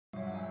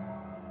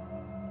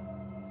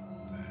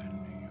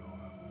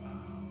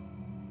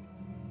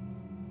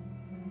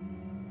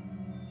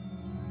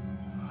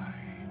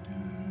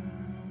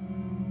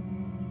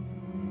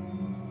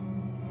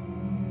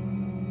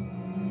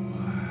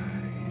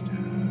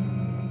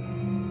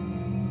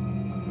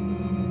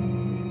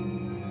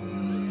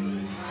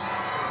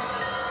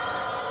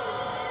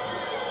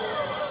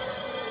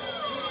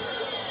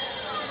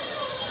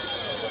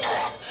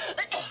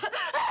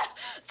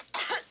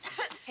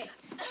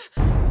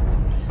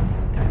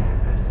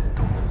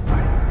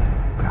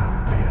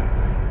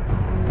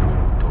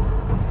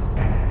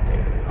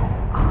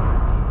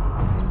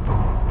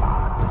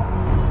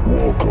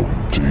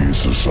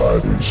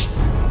Society's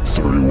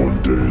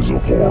 31 Days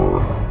of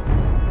Horror.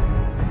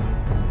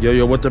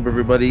 Yo, what's up,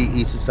 everybody?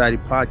 East Society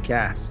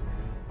Podcast,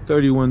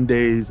 31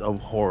 Days of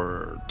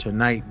Horror.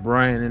 Tonight,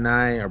 Brian and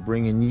I are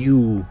bringing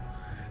you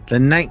the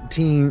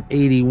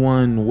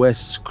 1981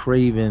 Wes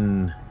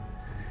Craven.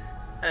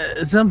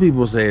 Some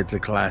people say it's a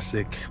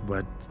classic,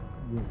 but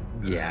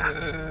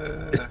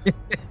yeah.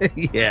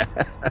 Yeah.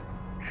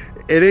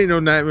 It ain't no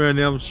Nightmare on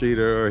Elm Street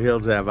or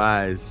Hills Have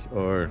Eyes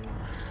or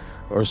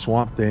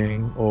Swamp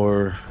Thing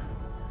or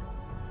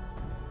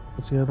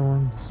what's the other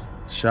ones?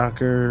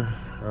 Shocker,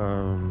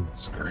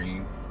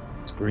 Scream.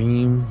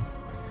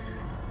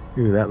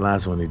 Ooh, that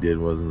last one he did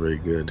wasn't very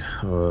good.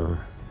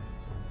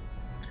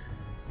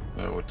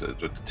 With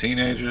the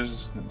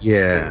teenagers.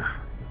 Yeah,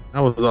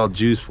 I was all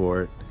juiced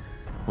for it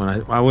when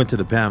I went to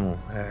the panel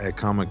at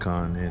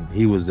Comic-Con and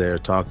he was there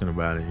talking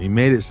about it. He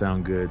made it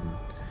sound good.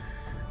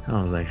 And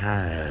I was like,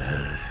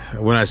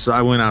 when I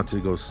went out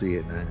to go see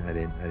it, and I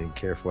didn't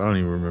care for it. I don't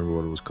even remember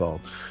what it was called.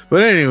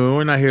 But anyway,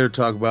 we're not here to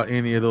talk about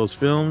any of those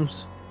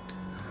films.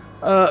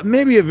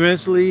 Maybe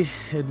eventually,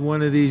 in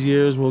one of these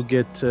years, we'll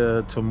get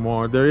to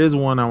more. There is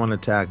one I want to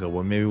tackle,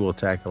 but maybe we'll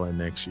tackle it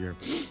next year.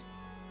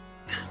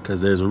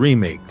 Because there's a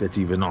remake that's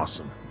even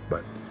awesome.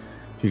 But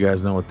if you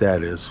guys know what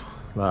that is,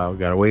 we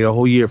got to wait a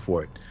whole year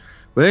for it.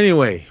 But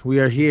anyway, we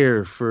are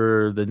here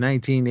for the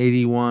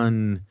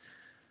 1981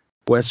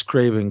 Wes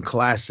Craven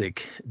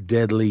classic,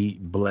 Deadly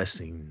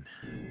Blessing.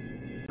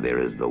 There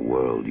is the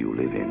world you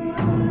live in,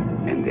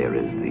 and there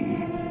is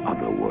the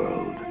other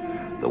world,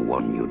 the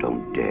one you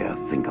don't dare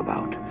think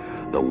about,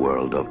 the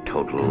world of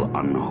total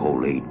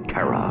unholy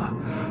terror.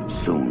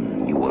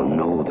 Soon you will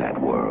know that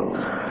world.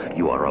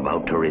 You are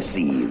about to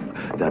receive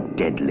the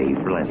Deadly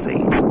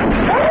Blessing,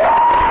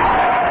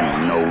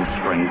 and no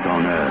strength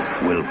on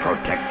earth will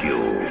protect you.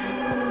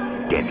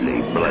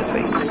 Deadly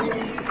Blessing.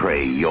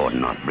 Pray you're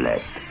not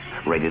blessed.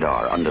 Rated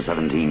R, under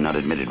 17, not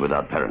admitted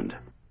without parent.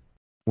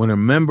 When a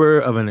member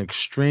of an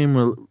extreme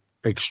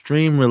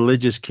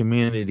religious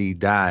community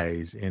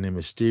dies in a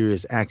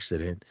mysterious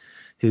accident,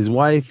 his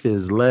wife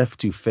is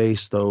left to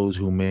face those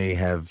who may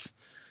have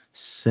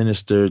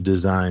sinister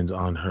designs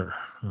on her.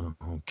 Oh,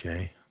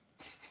 okay.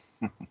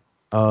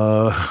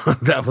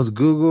 That was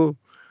Google.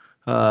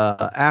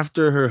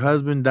 After her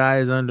husband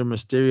dies under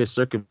mysterious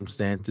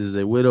circumstances,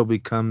 a widow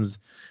becomes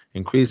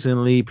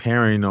increasingly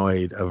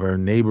paranoid of her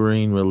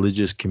neighboring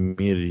religious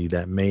community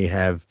that may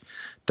have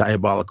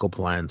diabolical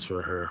plans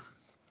for her.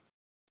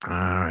 All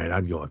right,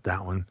 I'd go with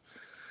that one.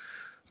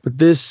 But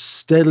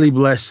this Deadly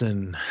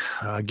Blessing,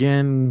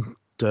 again,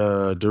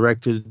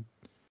 written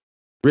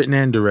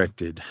and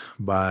directed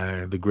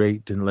by the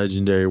great and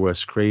legendary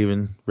Wes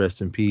Craven, rest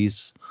in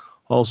peace.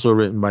 Also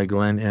written by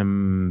Glenn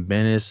M.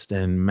 Bennis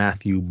and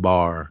Matthew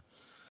Barr.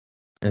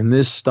 And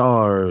this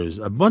stars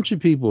a bunch of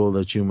people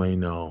that you may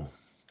know.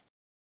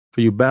 For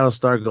you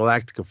Battlestar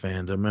Galactica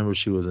fans, I remember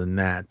she was in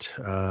that.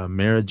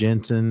 Mara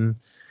Jensen,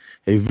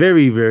 a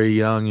very, very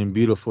young and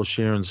beautiful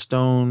Sharon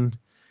Stone.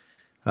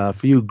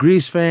 For you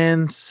Grease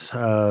fans,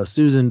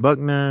 Susan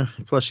Buckner,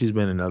 plus she's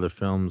been in other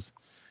films.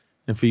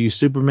 And for you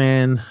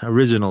Superman,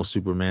 original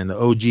Superman, the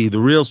OG, the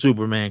real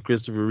Superman,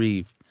 Christopher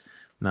Reeve.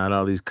 Not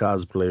all these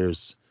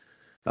cosplayers.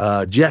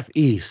 Jeff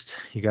East,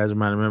 you guys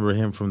might remember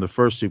him from the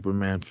first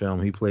Superman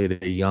film. He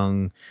played a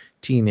young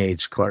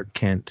teenage Clark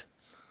Kent.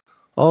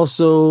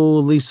 Also,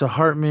 Lisa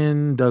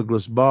Hartman,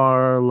 Douglas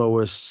Barr,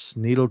 Lois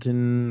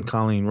Needleton,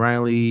 Colleen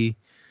Riley,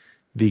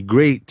 the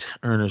great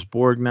Ernest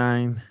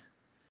Borgnine,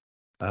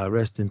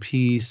 rest in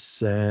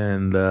peace,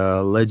 and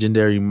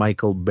legendary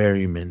Michael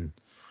Berryman,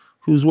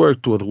 who's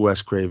worked with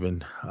Wes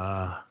Craven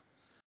a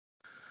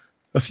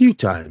few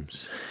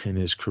times in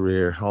his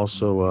career.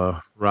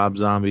 Also, Rob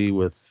Zombie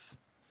with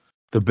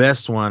the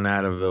best one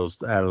out of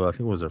I think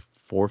it was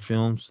 4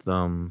 films,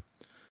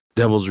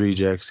 Devil's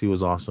Rejects. He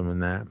was awesome in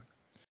that.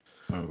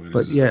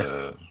 But yes,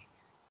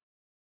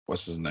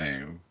 what's his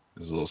name?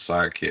 His little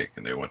sidekick,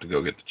 and they went to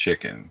go get the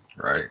chicken,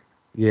 right?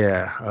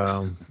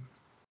 Yeah,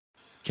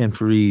 Ken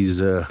Faree's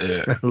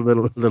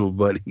little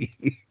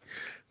buddy.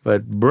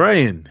 But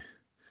Brian,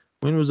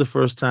 when was the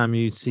first time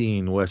you'd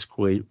seen Wes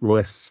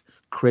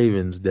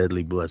Craven's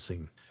Deadly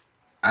Blessing?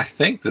 I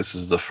think this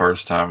is the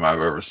first time I've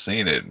ever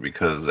seen it,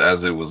 because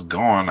as it was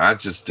going, I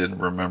just didn't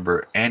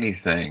remember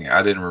anything.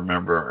 I didn't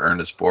remember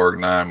Ernest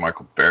Borgnine,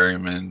 Michael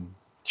Berryman,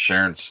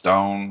 Sharon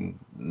Stone.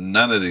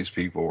 None of these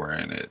people were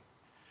in it.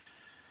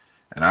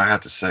 And I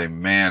have to say,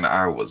 man,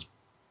 I was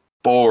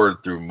bored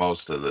through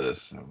most of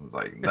this. I was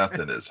like,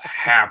 nothing is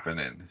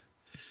happening.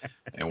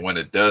 And when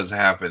it does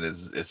happen,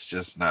 it's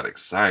just not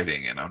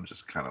exciting. And I'm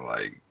just kind of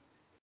like,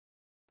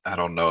 I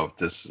don't know if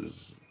this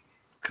is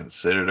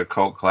considered a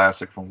cult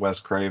classic from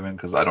Wes Craven,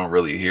 because I don't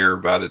really hear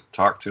about it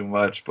talk too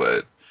much,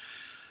 but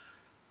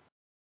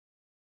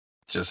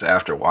just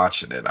after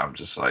watching it, I'm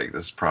just like,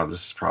 this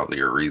is probably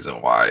a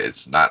reason why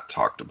it's not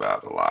talked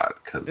about a lot,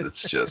 because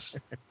it's just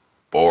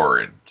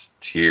boring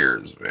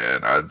tears,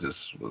 man. I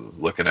just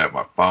was looking at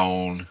my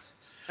phone,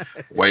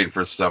 waiting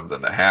for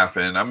something to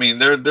happen. I mean,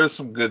 there's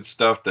some good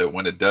stuff that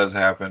when it does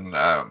happen,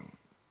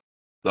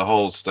 the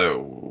whole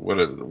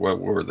what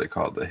were they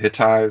called? The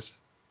Hittites.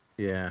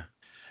 Yeah.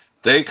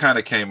 They kind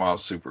of came off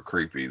super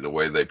creepy the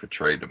way they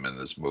portrayed them in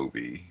this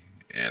movie,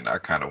 and I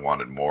kind of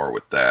wanted more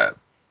with that.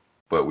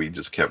 But we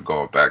just kept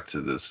going back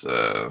to this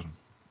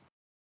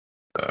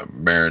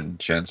Maren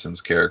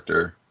Jensen's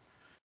character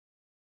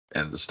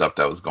and the stuff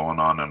that was going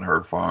on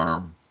her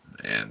farm,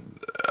 and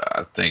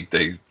I think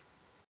they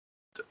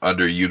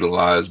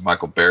underutilized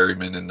Michael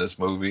Berryman in this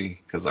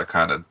movie because I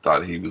kind of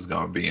thought he was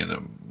going to be in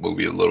a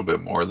movie a little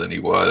bit more than he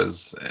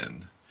was,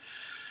 and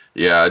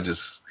yeah, I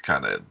just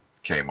kind of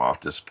came off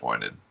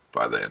disappointed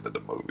by the end of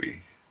the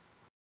movie.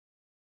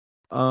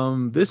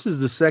 This is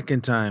the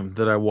second time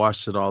that I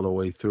watched it all the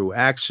way through.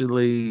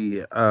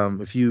 Actually,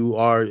 if you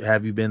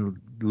have you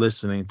been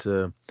listening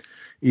to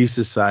East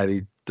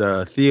Society?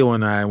 Theo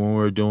and I, when we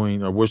were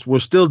doing, or we're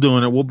still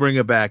doing it, we'll bring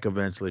it back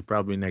eventually,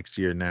 probably next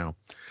year now.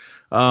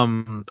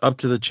 Up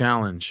to the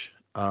challenge.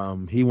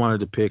 He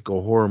wanted to pick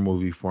a horror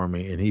movie for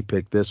me, and he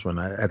picked this one.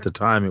 At the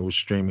time, it was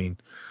streaming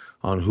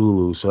on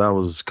Hulu, so that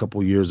was a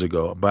couple years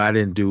ago. But I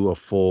didn't do a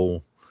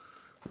full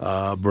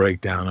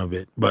breakdown of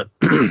it. But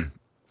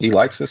he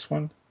likes this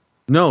one.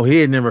 No, he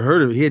had never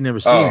heard of it. He had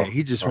never seen it.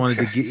 He just wanted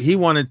to he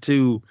wanted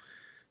to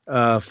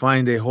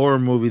find a horror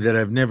movie that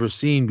I've never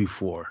seen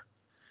before.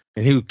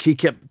 And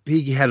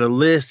he had a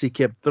list. He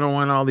kept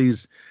throwing all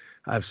these,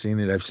 I've seen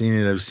it.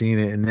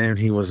 And then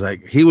he was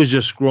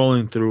just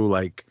scrolling through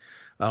like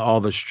all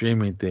the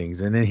streaming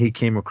things. And then he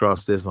came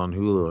across this on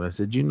Hulu. And I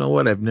said, you know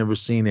what? I've never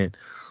seen it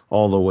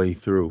all the way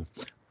through.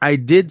 I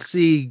did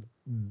see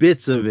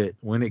bits of it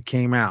when it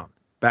came out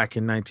back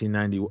in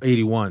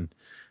 1981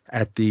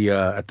 at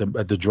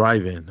the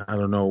drive-in. I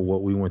don't know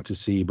what we went to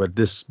see, but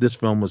this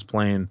film was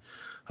playing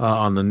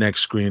on the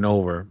next screen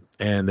over.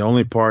 And the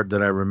only part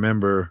that I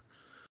remember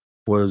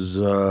was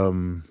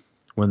when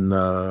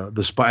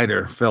the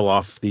spider fell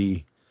off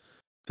the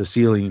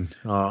ceiling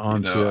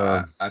onto.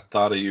 I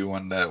thought of you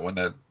when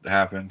that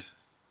happened.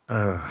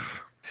 There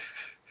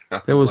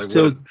was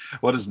like,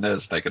 what is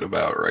Nez thinking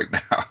about right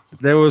now?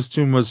 There was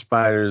too much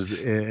spiders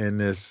in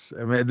this.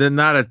 I mean, they're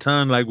not a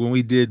ton like when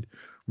we did.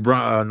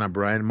 Not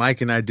Brian.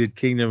 Mike and I did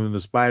Kingdom of the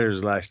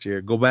Spiders last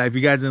year. Go back if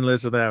you guys didn't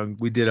listen to that.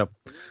 We did a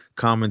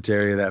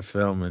commentary of that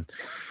film, and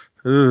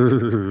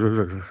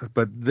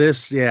but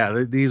this,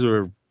 these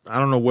were. I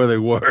don't know where they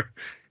were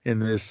in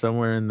this,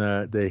 somewhere in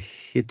the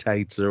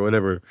Hittites or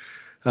whatever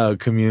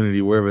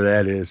community, wherever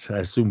that is. I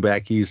assume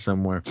back east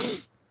somewhere.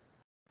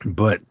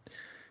 But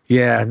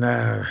yeah,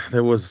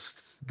 there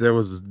was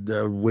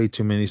way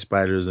too many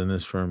spiders in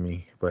this for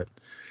me. But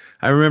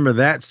I remember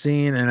that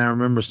scene, and I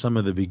remember some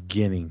of the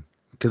beginning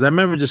because I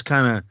remember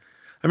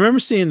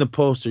seeing the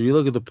poster. You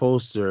look at the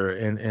poster,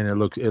 and it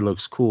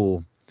looks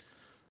cool.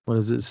 What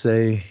does it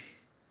say?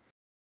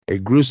 A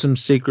gruesome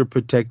secret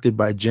protected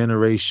by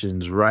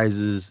generations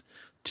rises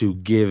to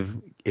give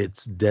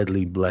its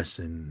deadly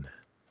blessing.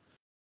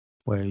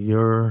 Where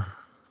you're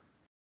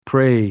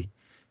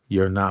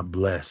not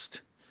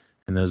blessed.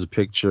 And there's a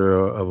picture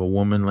of a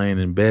woman laying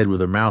in bed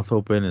with her mouth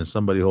open and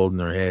somebody holding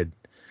her head.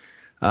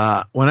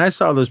 When I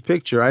saw this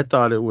picture, I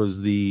thought it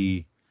was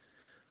the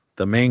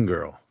main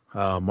girl,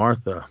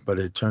 Martha, but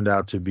it turned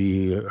out to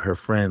be her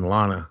friend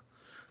Lana,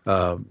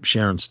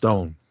 Sharon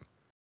Stone.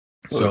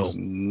 So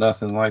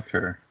nothing like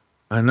her.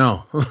 I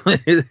know.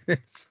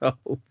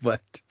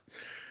 But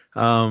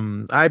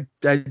I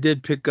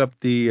did pick up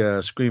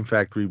the Scream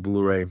Factory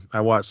Blu-ray.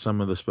 I watched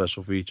some of the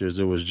special features.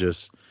 It was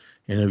just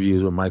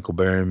interviews with Michael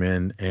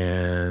Berryman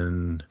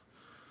and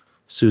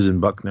Susan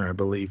Buckner, I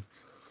believe,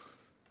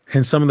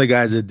 and some of the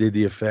guys that did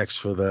the effects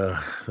for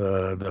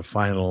the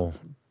final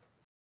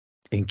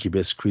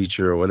incubus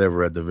creature or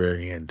whatever at the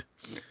very end.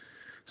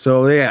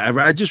 So yeah,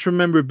 I just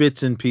remember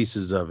bits and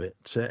pieces of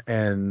it,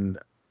 and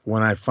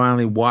when I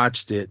finally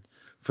watched it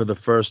for the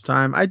first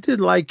time, I did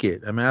like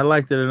it. I mean, I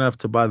liked it enough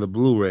to buy the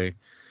Blu-ray,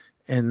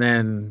 and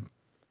then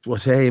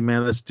was, hey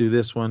man, let's do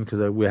this one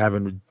because we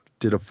haven't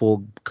did a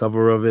full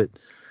cover of it.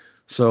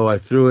 So I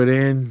threw it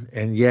in,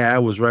 and yeah, I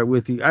was right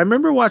with you. I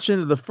remember watching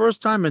it the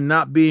first time and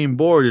not being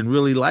bored and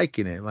really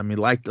liking it. I mean,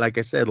 like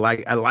I said,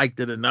 I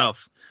liked it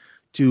enough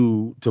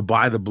to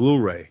buy the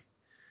Blu-ray.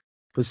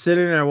 But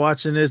sitting there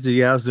watching this,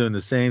 I was doing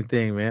the same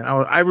thing, man.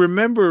 I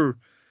remember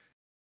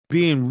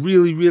being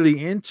really,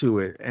 really into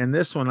it. And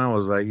this one, I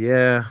was like,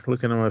 yeah,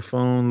 looking at my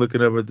phone,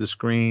 looking up at the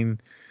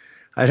screen.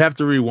 I'd have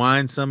to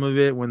rewind some of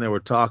it when they were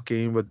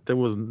talking, but there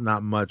was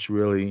not much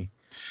really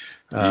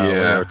when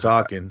they were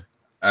talking.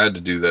 I had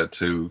to do that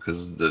too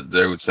because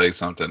they would say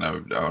something,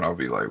 and I'll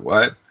be like,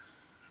 what?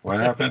 What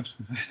happened?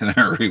 And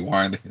I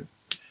rewind it.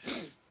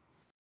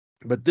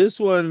 But this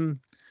one,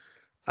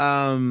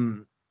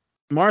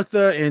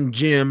 Martha and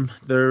Jim,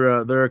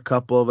 they're a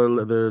couple.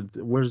 They're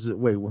where's it?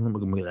 Wait, let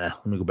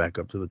me go back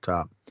up to the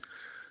top.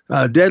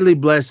 Deadly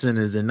Blessing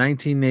is a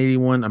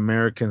 1981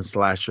 American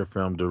slasher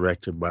film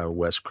directed by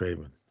Wes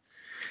Craven.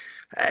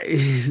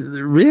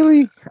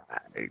 Really?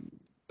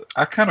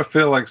 I kind of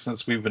feel like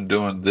since we've been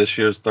doing this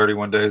year's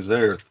 31 Days,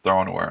 they're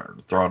throwing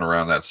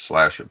around that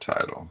slasher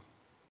title.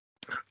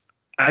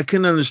 I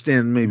can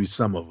understand maybe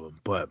some of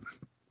them, but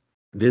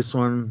This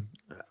one,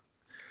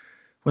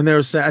 when they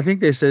were saying, I think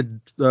they said,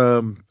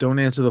 "Don't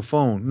answer the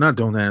phone." Not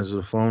don't answer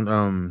the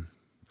phone.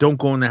 Don't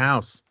go in the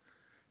house.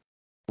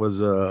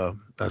 Was a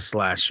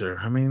slasher.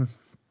 I mean,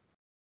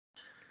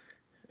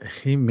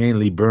 he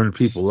mainly burned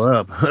people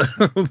up.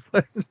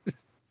 But,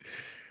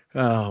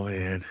 oh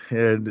man,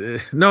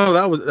 and no,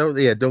 that was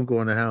yeah. Don't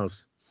go in the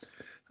house.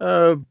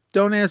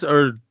 Don't answer,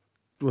 or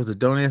was it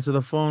don't answer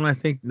the phone? I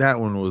think Yeah. that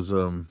one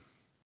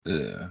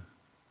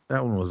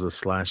was a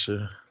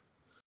slasher.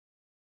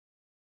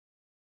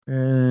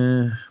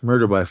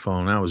 Murder by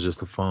phone. That was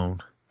just a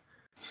phone.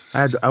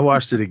 I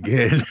watched it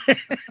again.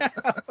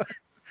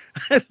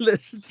 I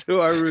listened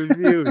to our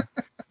review.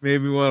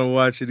 Made me want to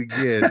watch it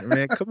again.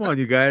 Man, come on,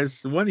 you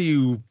guys. One of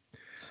you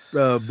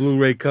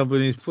Blu-ray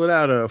companies put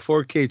out a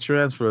 4K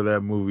transfer of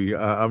that movie.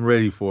 I'm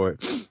ready for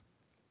it.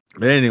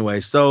 But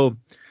anyway, so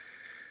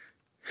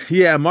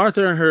yeah,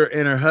 Martha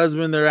and her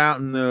husband, they're out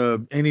in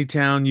the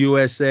Anytown,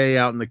 USA,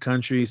 out in the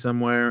country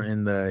somewhere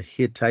in the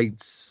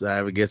Hittites,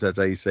 I would guess that's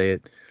how you say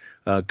it,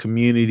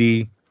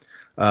 community.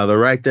 They're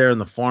right there in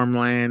the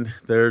farmland.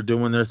 They're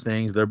doing their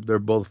things. They're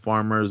both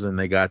farmers, and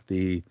they got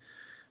the.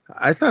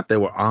 I thought they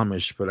were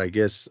Amish, but I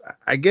guess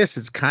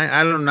it's kind.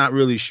 I'm not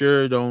really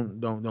sure.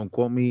 Don't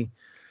quote me.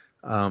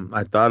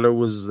 I thought it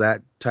was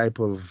that type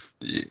of.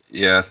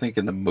 Yeah, I think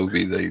in the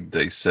movie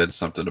they said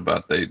something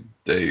about they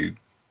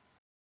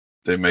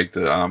make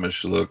the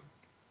Amish look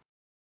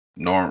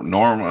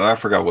normal. I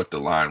forgot what the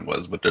line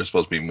was, but they're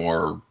supposed to be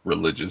more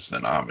religious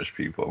than Amish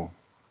people.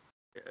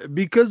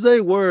 Because they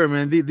were,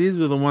 man. These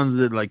were the ones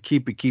that like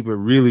keep it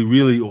really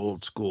really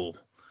old school.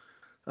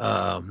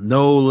 No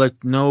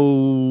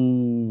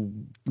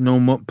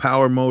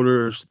power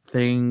motors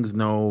things,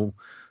 no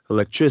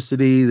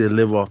electricity. They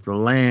live off the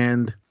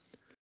land.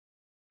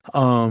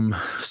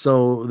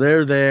 So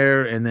they're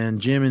there, and then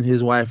Jim and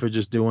his wife are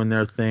just doing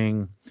their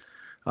thing.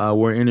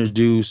 We're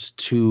introduced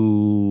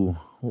to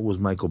what was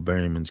Michael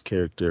Berryman's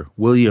character,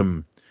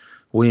 William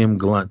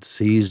Gluntz.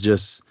 He's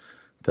just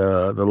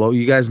the low.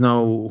 You guys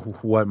know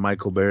what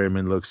Michael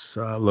Berryman looks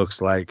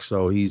like,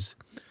 so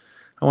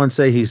I wouldn't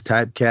say he's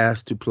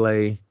typecast to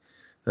play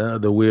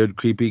the weird,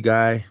 creepy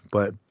guy,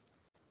 but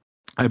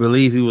I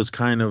believe he was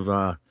kind of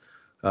a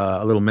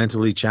little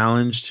mentally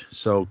challenged.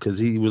 So, because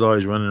he was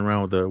always running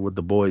around with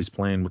the boys,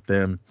 playing with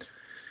them.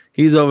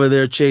 He's over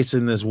there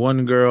chasing this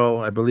one girl.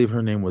 I believe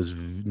her name was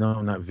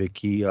no, not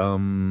Vicky.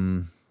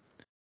 Was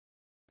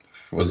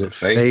it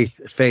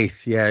Faith?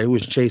 Faith. Yeah, he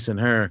was chasing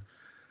her,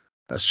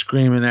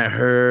 screaming at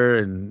her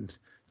and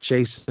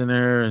chasing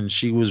her, and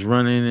she was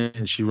running,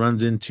 and she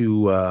runs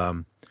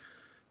into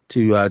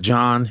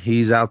John.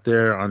 He's out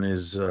there on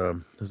his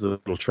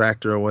little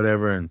tractor or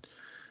whatever, and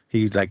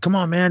he's like, "Come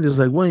on, man!" He's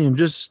like, "William,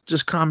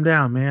 just calm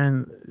down,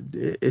 man.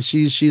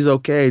 She's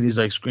okay." And he's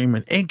like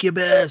screaming,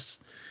 "Incubus!"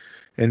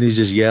 And he's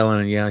just yelling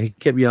and yelling. He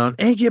kept yelling,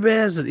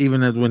 "Incubus!"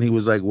 Even when he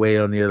was like way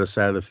on the other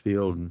side of the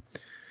field, and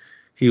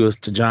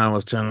John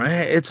was telling him,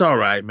 "Hey, it's all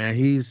right, man.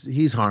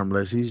 He's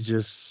harmless. He's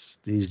just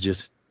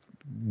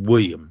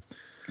William."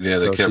 Yeah,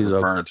 they kept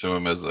referring to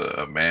him as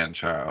a man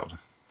child.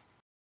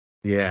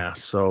 Yeah,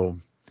 so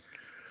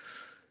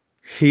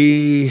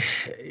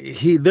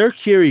they're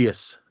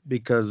curious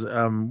because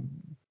I'm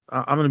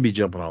gonna be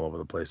jumping all over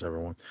the place,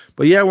 everyone.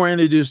 But yeah, we're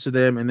introduced to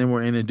them, and then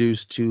we're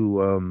introduced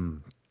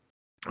to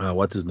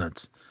what's his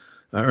nuts,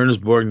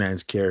 Ernest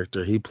Borgnine's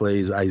character. He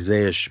plays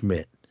Isaiah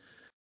Schmidt,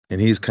 and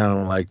he's kind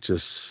of like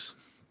just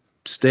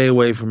stay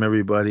away from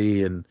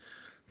everybody, and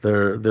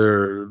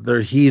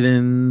they're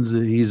heathens.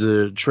 He's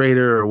a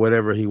traitor or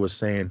whatever he was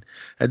saying.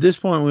 At this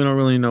point, we don't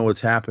really know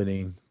what's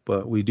happening,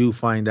 but we do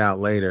find out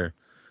later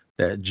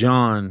that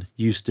John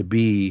used to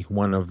be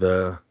one of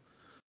the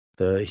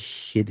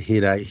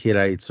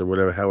Hittites or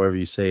whatever, however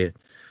you say it,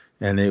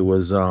 and it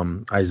was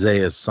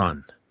Isaiah's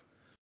son.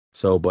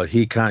 So, but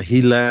he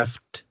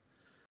left.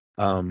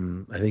 I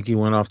think he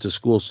went off to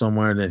school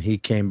somewhere, and then he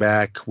came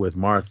back with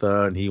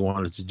Martha, and he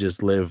wanted to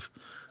just live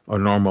a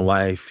normal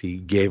life. He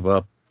gave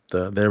up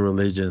their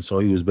religion, so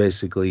he was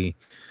basically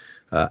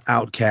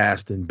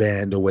outcast and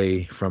banned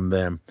away from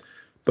them.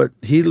 But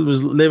he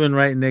was living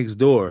right next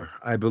door.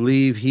 I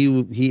believe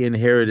he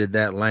inherited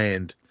that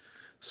land,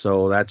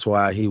 so that's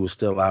why he was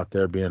still out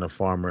there being a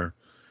farmer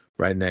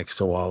right next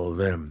to all of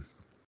them.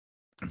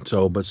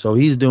 So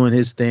he's doing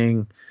his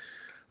thing.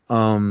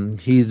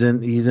 He's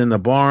in the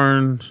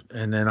barn,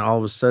 and then all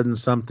of a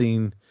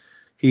sudden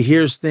he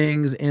hears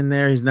things in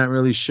there. He's not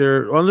really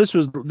sure. Well, this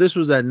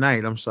was at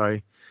night. I'm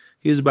sorry.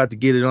 He was about to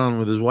get it on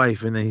with his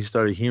wife, and then he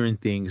started hearing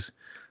things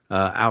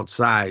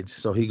outside.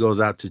 So he goes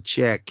out to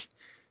check,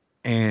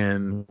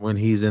 and when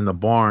he's in the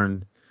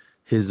barn,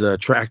 his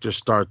tractor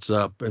starts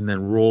up and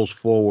then rolls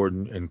forward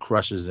and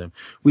crushes him.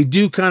 We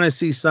do kind of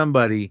see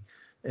somebody,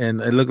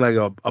 and it looked like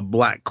a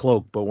black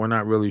cloak, but we're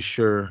not really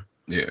sure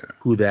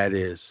who that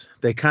is.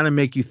 They kind of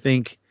make you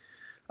think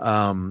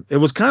it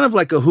was kind of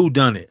like a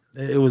whodunit.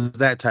 It was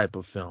that type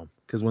of film,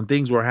 because when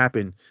things were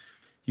happening,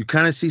 you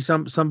kind of see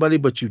somebody,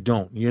 but you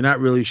don't. You're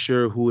not really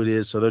sure who it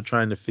is, so they're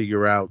trying to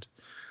figure out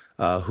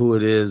who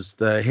it is.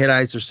 The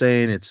Hittites are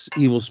saying it's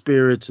evil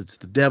spirits, it's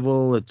the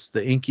devil, it's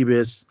the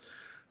incubus.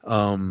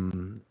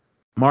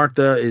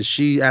 Martha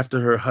after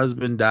her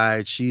husband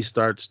died, she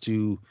starts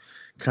to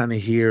kind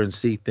of hear and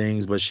see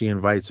things, but she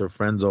invites her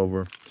friends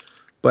over.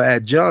 But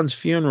at John's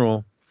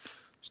funeral,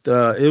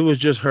 it was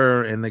just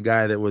her and the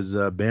guy that was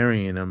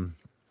burying him.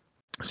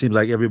 Seems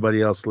like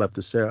everybody else left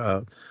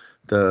the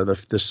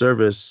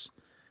service,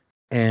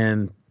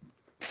 and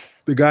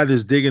the guy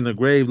that's digging the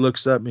grave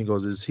looks up and he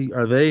goes,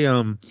 are they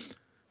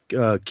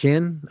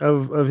kin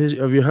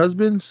of your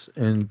husband's?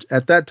 And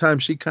at that time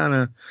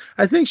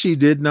I think she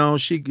did know.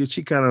 She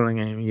kind of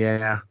like,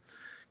 yeah,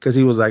 because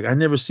he was like, I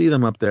never see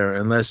them up there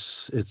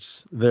unless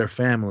it's their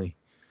family.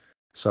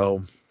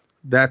 So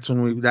that's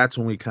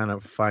when we kind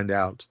of find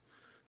out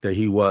that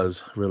he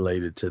was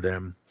related to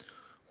them.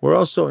 We're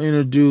also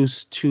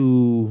introduced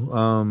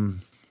to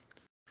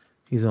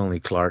he's only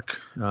Clark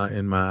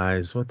in my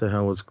eyes. What the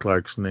hell was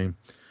Clark's name?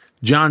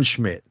 John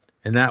Schmidt.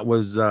 And that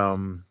was wait a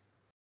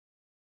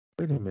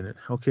minute.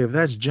 Okay, if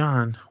that's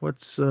John,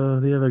 what's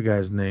the other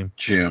guy's name?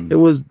 Jim. It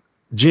was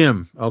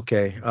Jim.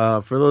 Okay.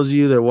 For those of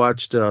you that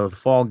watched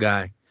Fall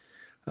Guy,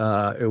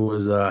 it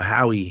was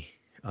Howie.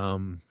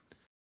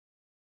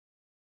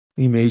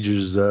 E.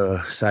 Major's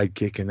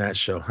sidekick in that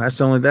show. That's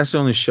the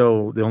only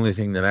show, the only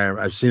thing that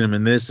I've seen him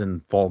in this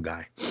and Fall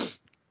Guy.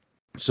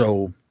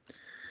 So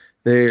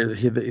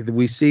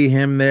we see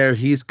him there.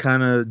 He's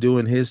kind of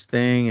doing his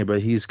thing,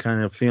 but he's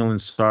kind of feeling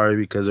sorry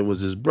because it was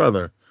his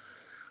brother.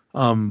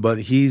 But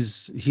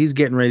he's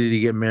getting ready to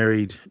get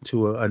married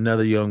to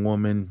another young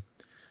woman.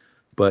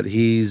 But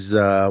he's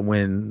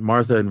when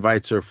Martha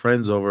invites her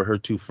friends over, her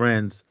two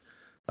friends,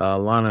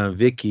 Lana and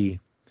Vicky,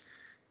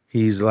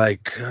 he's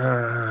like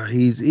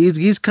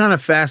he's kind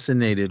of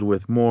fascinated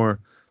with more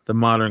the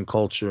modern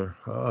culture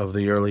of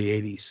the early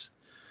 80s.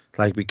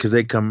 Like, because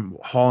they come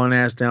hauling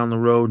ass down the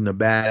road in a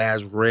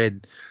badass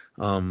red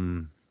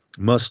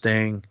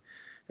Mustang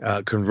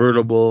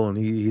convertible, and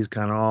he's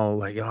kind of all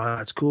like, oh,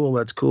 that's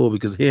cool,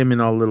 because him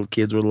and all the little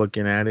kids were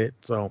looking at it.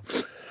 So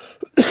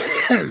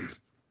and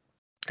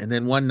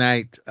then one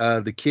night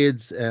the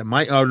kids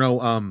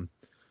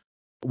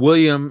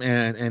William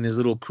and his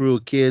little crew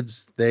of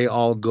kids, they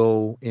all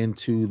go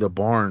into the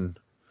barn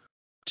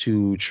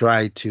to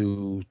try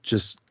to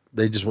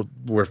they just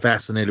were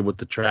fascinated with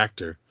the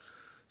tractor.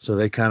 So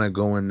they kind of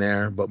go in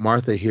there, but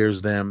Martha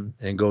hears them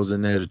and goes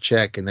in there to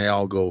check, and they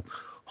all go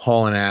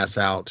hauling ass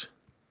out.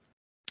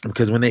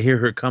 Because when they hear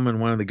her coming,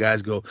 one of the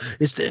guys go,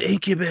 it's the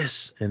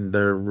incubus, and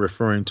they're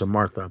referring to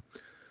Martha.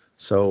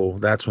 So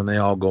that's when they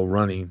all go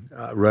running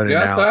out.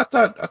 I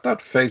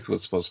thought Faith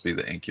was supposed to be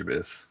the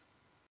incubus.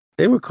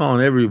 They were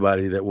calling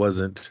everybody that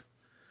wasn't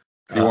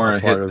if you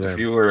weren't if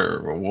you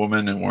were a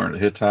woman and weren't a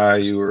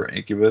Hittite, you were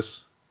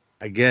incubus.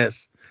 I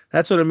guess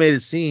that's what it made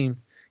it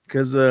seem,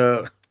 because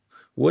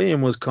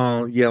William was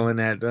yelling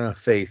at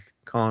Faith,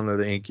 calling her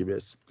the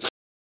incubus.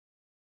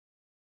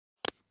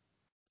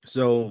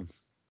 So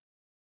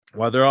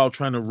while they're all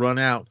trying to run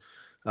out,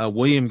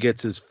 William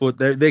gets his foot.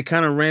 They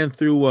kind of ran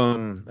through.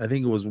 I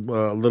think it was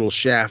a little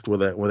shaft where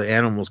the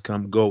animals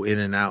go in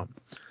and out.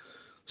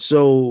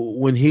 So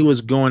when he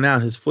was going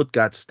out, his foot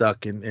got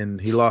stuck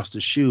and he lost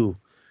his shoe,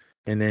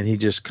 and then he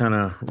just kind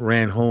of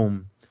ran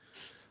home.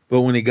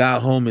 But when he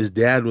got home, his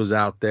dad was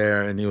out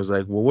there, and he was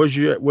like, well, where's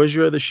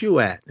your other shoe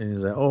at? And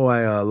he's like, oh,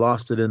 I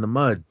lost it in the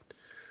mud.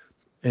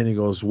 And he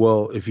goes,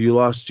 well, if you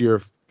lost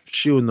your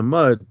shoe in the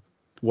mud,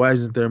 why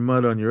isn't there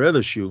mud on your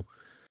other shoe?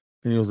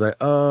 And he was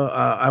like,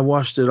 I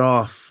washed it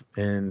off.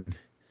 And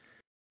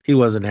he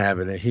wasn't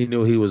having it. He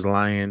knew he was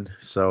lying.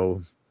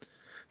 So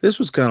this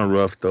was kind of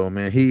rough, though,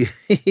 man. He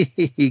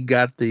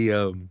got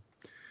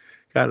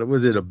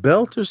was it a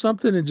belt or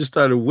something, and just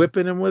started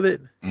whipping him with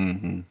it?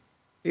 Mm-hmm.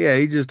 Yeah,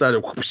 he just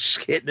started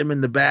hitting him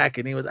in the back,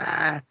 and he was,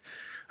 I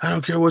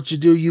don't care what you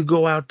do. You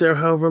go out there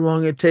however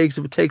long it takes.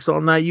 If it takes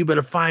all night, you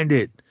better find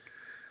it.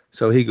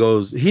 So he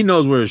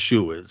knows where his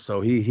shoe is.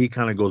 So he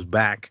kind of goes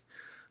back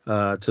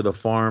to the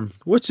farm,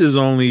 which is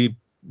only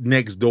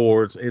next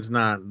door. It's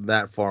not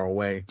that far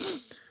away.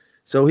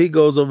 So he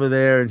goes over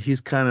there, and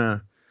he's kind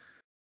of,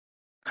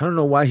 I don't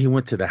know why he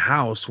went to the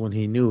house when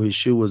he knew his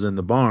shoe was in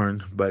the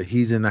barn, but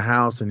he's in the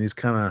house, and he's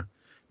kind of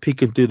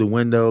peeking through the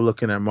window,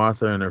 looking at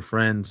Martha and her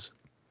friends.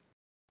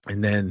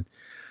 And then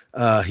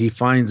he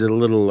finds a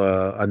little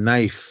a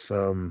knife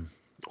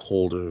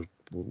holder,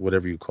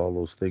 whatever you call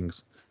those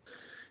things.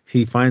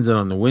 He finds it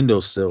on the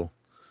windowsill,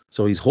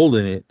 so he's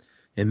holding it,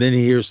 and then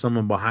he hears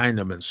someone behind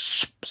him, and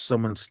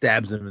someone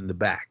stabs him in the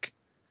back,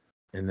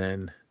 and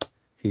then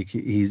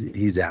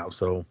he's out.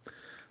 So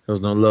there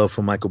was no love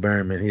for Michael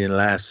Berryman. He didn't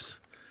last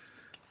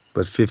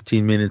but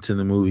 15 minutes in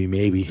the movie,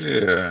 maybe.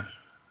 Yeah.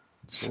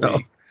 Sweet. So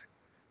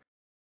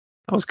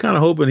I was kind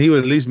of hoping he would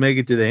at least make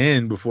it to the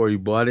end before he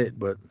bought it,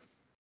 but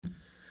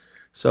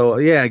so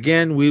yeah,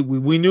 again, we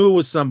knew it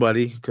was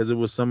somebody because it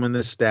was someone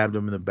that stabbed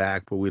him in the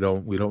back, but we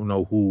don't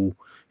know who,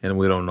 and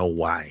we don't know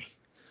why.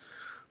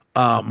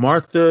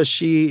 Martha,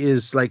 she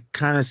is like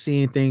kind of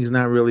seeing things,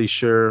 not really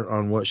sure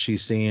on what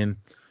she's seeing.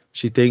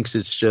 She thinks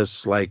it's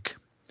just like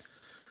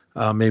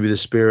maybe the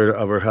spirit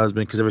of her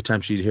husband, because every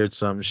time she'd hear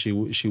something,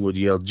 she would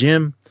yell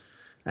Jim,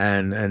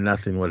 and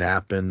nothing would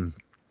happen.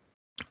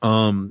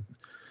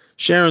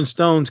 Sharon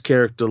Stone's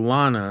character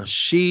Lana,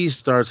 she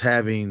starts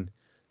having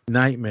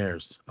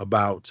nightmares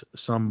about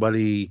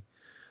somebody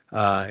in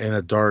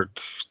a dark,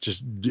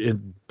 just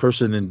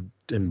person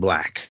in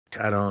black.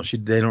 I don't know.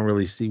 We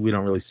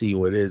don't really see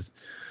who it is,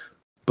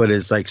 but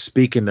it's like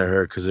speaking to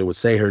her because it would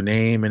say her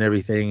name and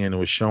everything, and it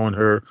was showing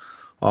her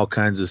all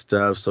kinds of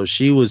stuff. So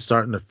she was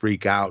starting to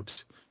freak out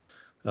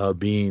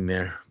being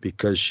there,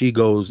 because she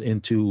goes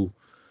into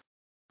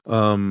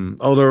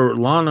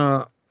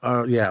Lana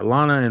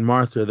and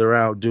Martha, they're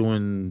out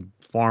doing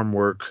farm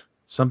work.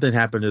 Something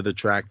happened to the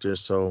tractor,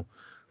 so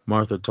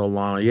Martha told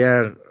Lana,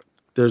 yeah,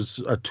 there's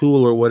a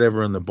tool or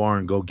whatever in the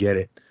barn, go get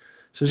it.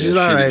 So she's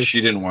all right. She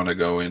didn't want to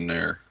go in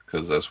there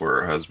because that's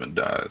where her husband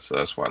died, so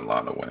that's why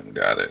Lana went and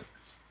got it.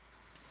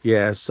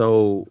 Yeah,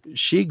 so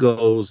she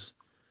goes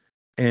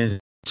and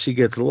she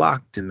gets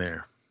locked in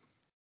there.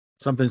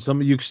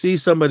 You see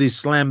somebody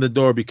slam the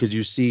door, because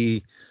you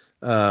see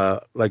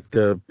like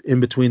the in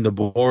between the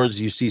boards,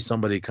 you see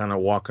somebody kind of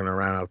walking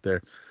around out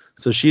there.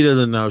 So she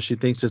doesn't know. She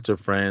thinks it's her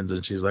friends,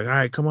 and she's like, all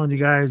right, come on, you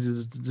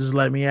guys, just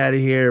let me out of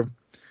here.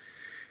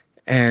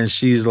 And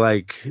she's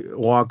like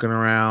walking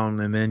around,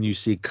 and then you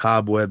see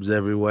cobwebs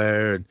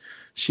everywhere, and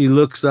she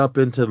looks up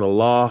into the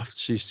loft.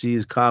 She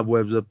sees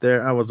cobwebs up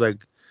there. I was like,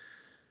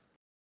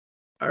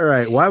 all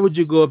right, why would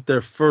you go up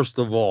there first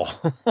of all?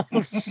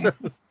 So,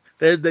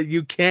 there's that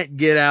you can't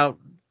get out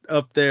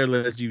up there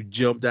unless you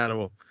jumped out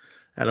of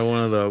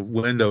one of the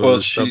windows. Well,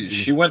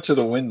 she went to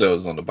the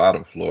windows on the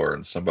bottom floor,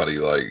 and somebody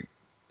like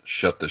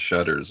shut the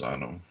shutters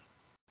on them.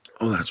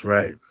 Oh, that's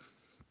right.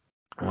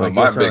 Well,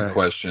 my big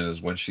question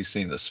is, when she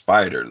seen the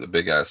spider, the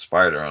big ass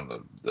spider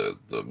on the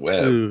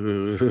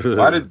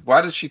web,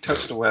 why did she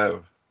touch the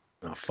web?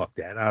 Oh, fuck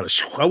that.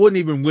 I wouldn't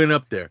even went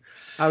up there.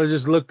 I would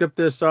just looked up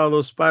there, saw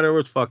those spider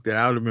webs. Fuck that.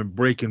 I would have been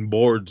breaking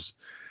boards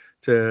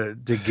to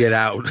get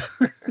out.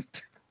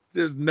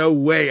 There's no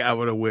way I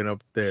would have went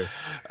up there.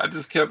 I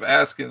just kept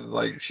asking,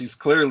 like, she's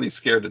clearly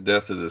scared to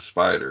death of this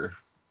spider,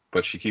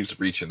 but she keeps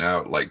reaching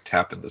out, like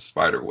tapping the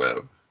spider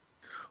web.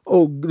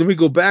 Oh, let me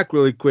go back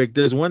really quick.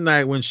 There's one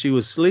night when she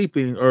was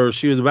sleeping, or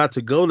she was about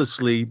to go to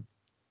sleep.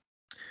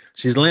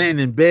 She's laying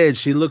in bed.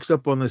 She looks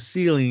up on the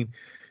ceiling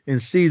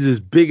and sees this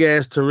big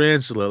ass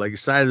tarantula, like the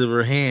size of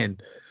her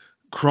hand,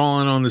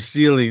 crawling on the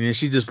ceiling. And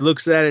she just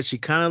looks at it. She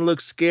kind of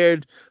looks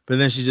scared, but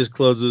then she just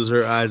closes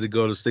her eyes and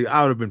go to sleep.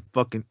 I would have been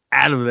fucking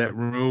out of that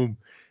room.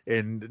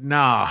 And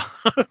nah,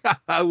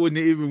 I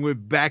wouldn't even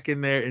went back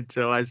in there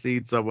until I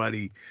seen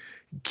somebody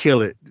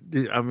kill it.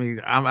 I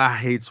mean, I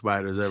hate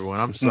spiders, everyone.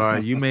 I'm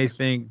sorry. You may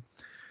think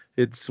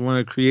it's one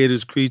of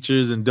Creator's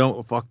creatures, and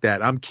don't fuck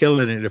that. I'm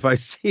killing it if I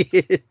see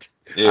it.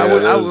 Yeah,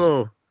 I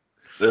will.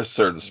 There's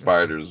certain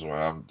spiders where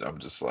I'm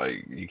just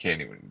like,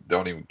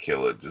 don't even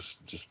kill it.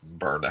 Just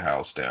burn the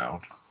house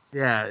down.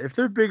 Yeah, if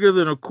they're bigger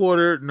than a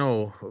quarter,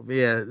 no.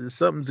 Yeah,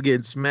 something's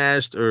getting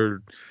smashed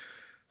or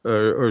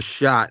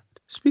shot.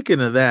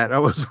 Speaking of that, I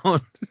was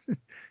on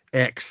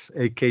X,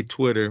 aka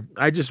Twitter.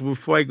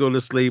 Before I go to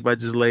sleep, I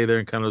just lay there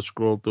and kind of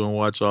scroll through and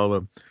watch all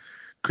the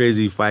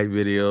crazy fight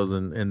videos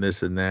and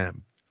this and that.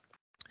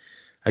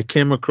 I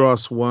came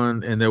across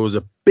one, and there was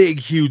a big,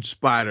 huge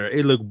spider.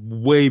 It looked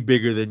way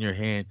bigger than your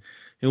hand.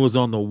 It was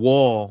on the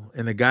wall,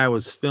 and the guy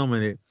was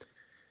filming it.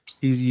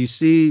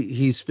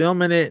 He's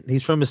filming it.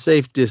 He's from a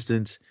safe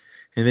distance,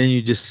 and then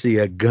you just see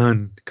a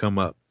gun come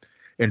up,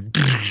 and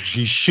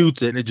he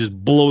shoots it, and it just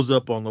blows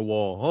up on the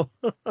wall.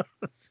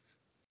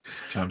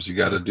 Sometimes you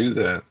got to do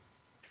that.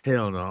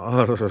 Hell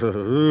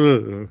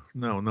no.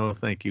 No,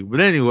 thank you. But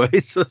anyway,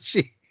 so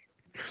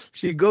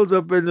she goes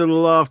up into the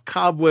loft,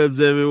 cobwebs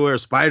everywhere,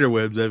 spider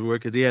webs everywhere,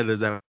 because there's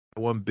that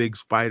one big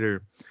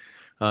spider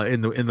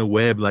in the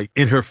web, like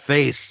in her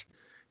face,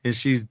 and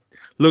she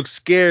looks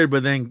scared,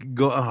 but then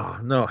oh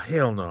no,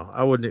 hell no,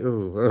 I wouldn't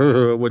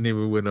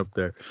even went up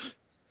there.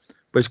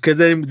 But because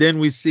then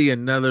we see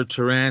another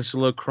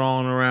tarantula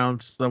crawling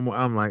around somewhere.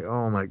 I'm like,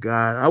 oh my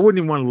god, I wouldn't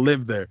even want to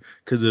live there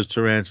because there's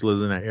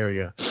tarantulas in that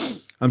area.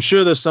 I'm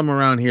sure there's some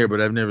around here,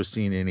 but I've never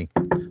seen any.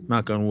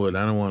 Knock on wood,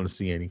 I don't want to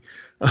see any.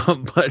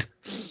 But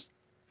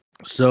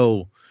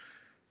so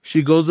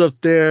she goes up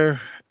there,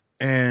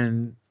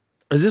 and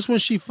is this when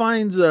she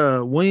finds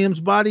William's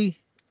body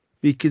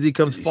because he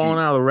comes falling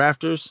out of the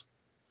rafters?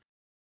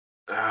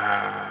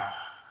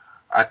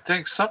 I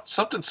think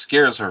something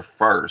scares her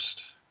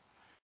first,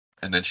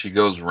 and then she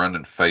goes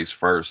running face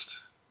first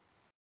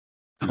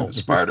through the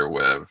spider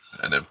web,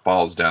 and then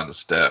falls down the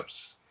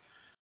steps,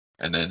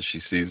 and then she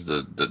sees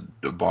the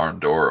barn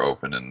door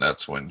open, and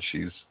that's when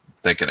she's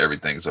thinking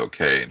everything's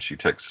okay, and she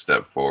takes a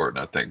step forward, and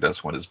I think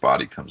that's when his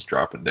body comes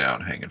dropping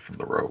down, hanging from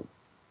the rope.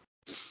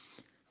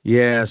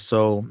 Yeah,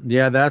 so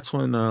that's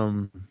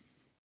when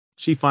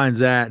she finds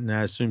that, and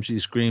I assume she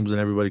screams,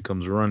 and everybody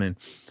comes running.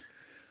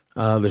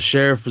 The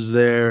sheriff is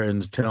there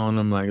and is telling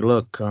them, like,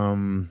 look,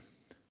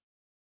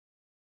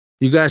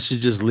 you guys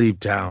should just leave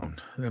town.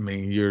 I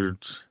mean,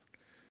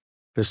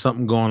 there's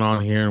something going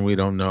on here and we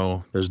don't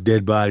know. There's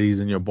dead bodies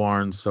in your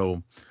barn.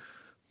 So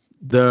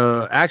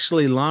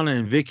actually Lana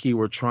and Vicky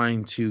were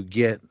trying to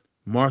get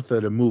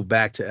Martha to move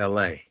back to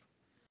LA.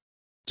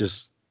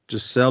 Just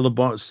sell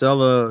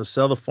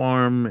the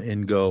farm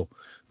and go.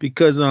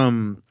 Because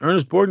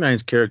Ernest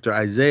Borgnine's character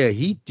Isaiah,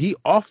 he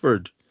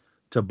offered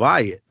to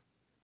buy it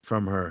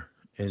from her,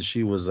 and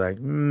she was like,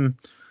 nah,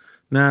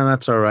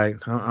 that's all right.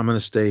 I'm gonna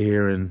stay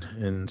here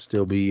and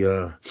still be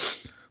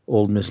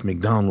old Miss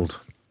McDonald.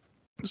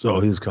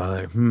 So he was kind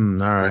of like,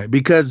 all right,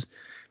 because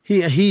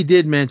he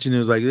did mention, it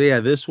was like,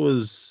 yeah, this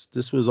was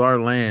our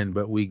land,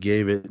 but we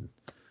gave it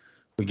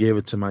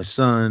to my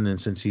son, and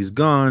since he's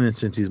gone and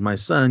since he's my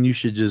son, you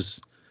should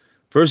just.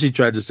 First he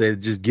tried to say,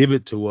 just give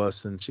it to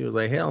us, and she was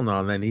like, hell no.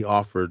 And then he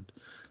offered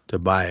to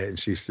buy it, and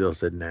she still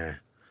said nah.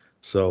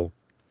 So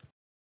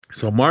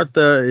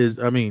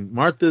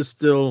Martha's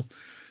still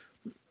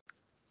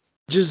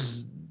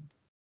just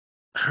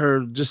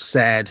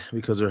sad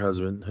because her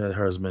husband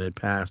had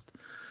passed.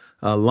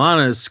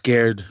 Lana is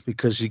scared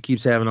because she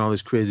keeps having all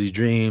these crazy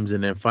dreams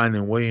and then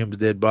finding William's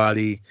dead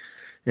body.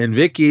 And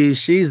Vicky,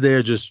 she's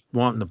there just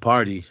wanting to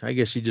party. I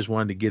guess she just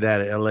wanted to get out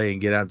of LA and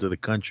get out to the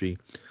country.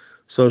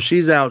 So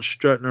she's out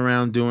strutting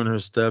around doing her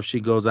stuff. She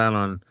goes out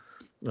on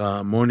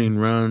morning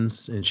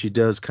runs, and she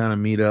does kind of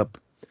meet up,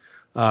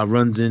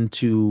 runs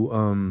into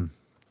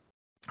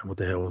what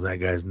the hell was that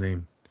guy's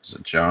name? Is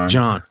it John?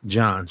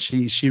 John.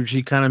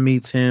 She kind of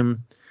meets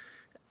him,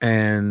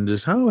 and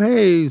just, oh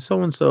hey,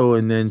 so and so,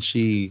 and then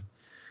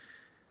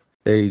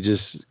they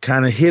just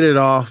kind of hit it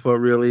off, but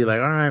really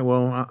like, all right,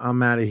 well,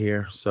 I'm out of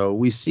here. So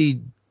we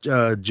see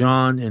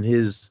John and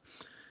his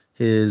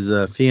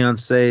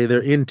fiance. They're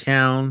in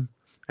town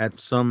at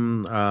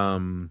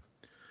some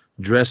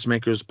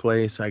dressmaker's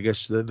place. I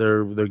guess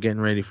they're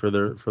getting ready for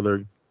their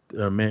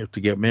to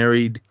get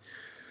married.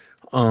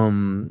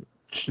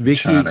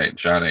 Vicky,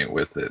 John ain't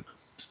with it.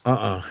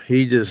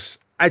 He just,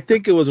 I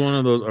think it was one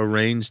of those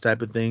arranged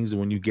type of things.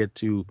 When you get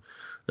to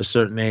a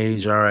certain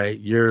age, all right,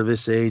 you're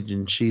this age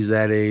and she's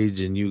that age,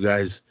 and you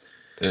guys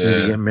need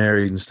to get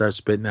married and start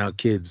spitting out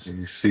kids.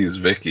 He sees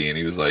Vicky and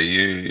he was like,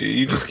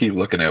 you just keep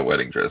looking at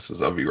wedding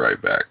dresses. I'll be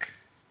right back.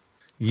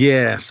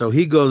 Yeah, so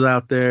he goes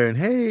out there and,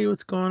 hey,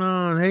 what's going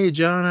on? Hey,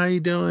 John, how you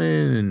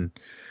doing? And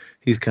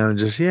he's kind of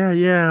just,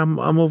 yeah, I'm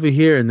over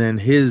here. And then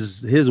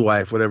his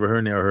wife, whatever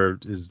her name, or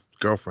his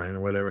girlfriend or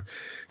whatever,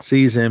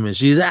 sees him, and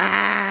she's,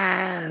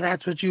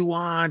 that's what you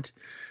want.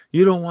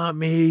 You don't want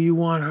me, you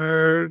want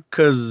her.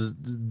 Because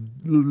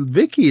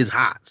Vicky is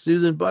hot.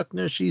 Susan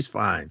Buckner, she's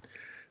fine.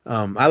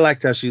 I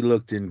liked how she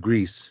looked in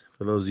Grease.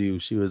 For those of you,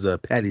 she was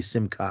Patty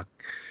Simcock.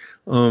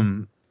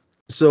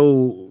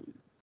 So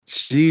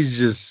she's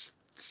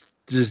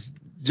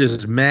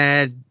just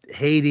mad,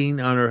 hating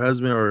on her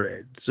husband,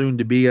 or soon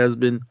to be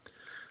husband,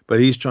 but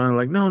he's trying to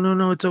like,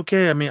 no, it's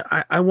okay. I mean,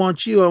 I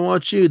want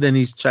you. Then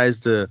he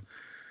tries to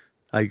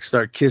like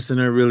start kissing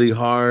her really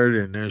hard,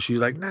 and then she's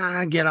like,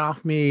 nah, get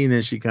off me. And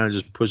then she kind of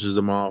just pushes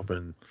him off,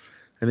 and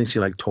I think she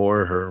like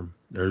tore her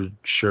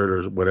shirt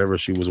or whatever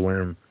she was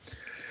wearing.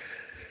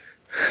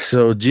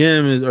 So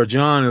John is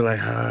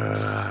like,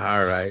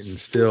 all right, and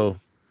still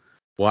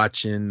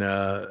watching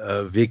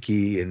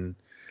Vicky, and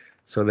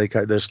so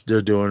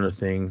they're doing their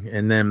thing.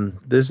 And then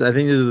this, I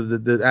think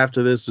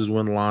after this is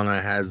when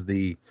Lana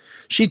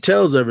she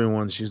tells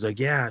everyone, she's like,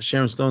 yeah,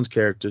 Sharon Stone's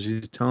character,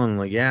 she's telling them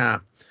like, yeah,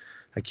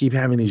 I keep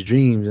having these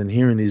dreams and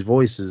hearing these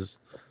voices.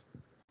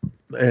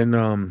 And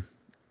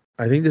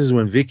I think this is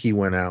when Vicky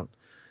went out,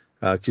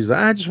 because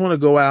I just want to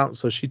go out.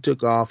 So she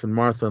took off, and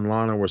Martha and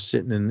Lana were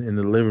sitting in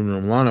the living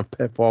room. Lana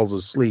falls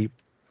asleep,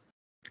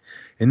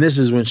 and this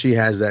is when she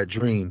has that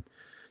dream.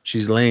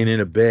 She's laying in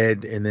a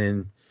bed, and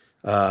then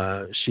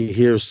she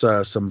hears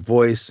some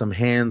voice, some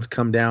hands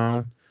come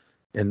down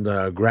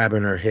and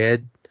grabbing her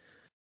head,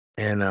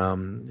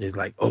 and it's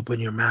like, open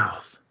your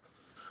mouth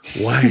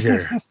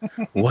wider.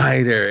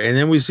 And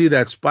then we see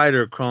that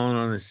spider crawling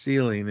on the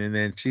ceiling, and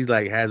then she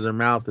like has her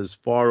mouth as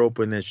far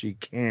open as she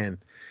can,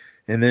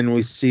 and then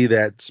we see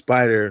that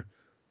spider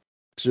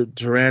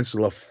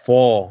tarantula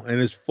fall,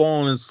 and it's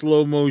falling in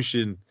slow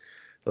motion,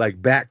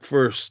 like back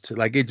first,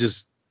 like it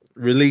just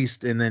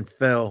released and then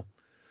fell,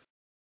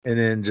 and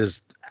then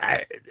just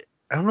I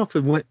don't know if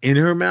it went in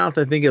her mouth.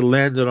 I think it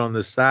landed on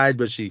the side,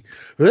 but she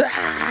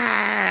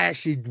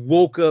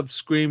woke up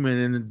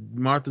screaming, and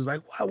Martha's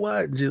like,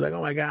 what? And she's like,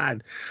 oh my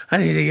God, I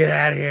need to get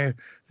out of here.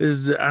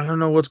 I don't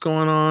know what's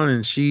going on.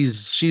 And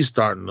she's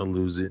starting to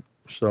lose it.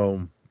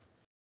 So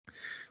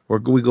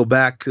we go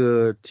back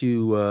to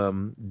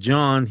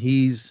John.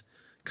 He's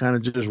kind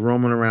of just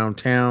roaming around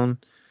town.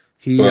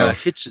 He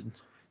hits it.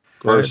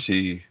 First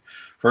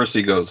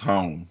he goes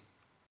home,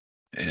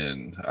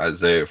 and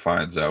Isaiah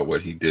finds out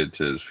what he did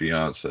to his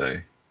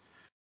fiance.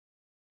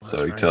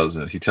 So he tells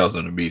him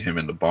to meet him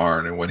in the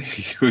barn, and when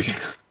he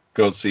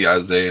goes see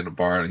Isaiah in the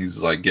barn,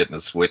 he's like getting a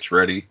switch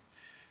ready.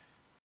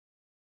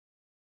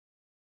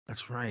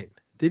 That's right.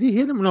 Did he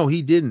hit him? No,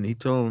 he didn't. He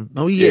told him.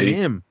 No, he hit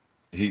him.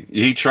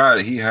 He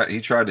tried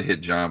he tried to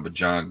hit John, but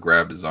John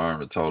grabbed his arm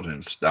and told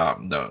him to stop.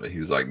 No, he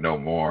was like, no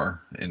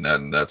more. And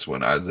that's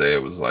when Isaiah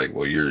was like,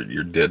 well,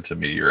 you're dead to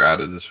me. You're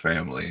out of this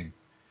family.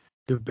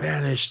 You're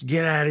banished.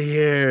 Get out of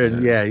here.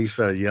 And yeah, he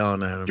started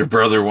yelling at him. Your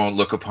brother won't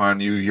look upon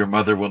you. Your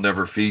mother will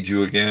never feed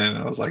you again.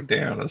 I was like,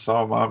 damn, that's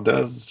all mom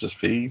does is just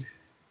feed.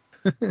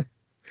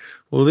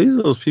 Well, these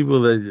are those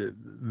people that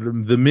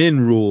the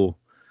men rule,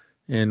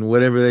 and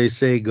whatever they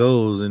say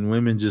goes, and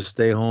women just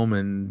stay home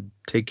and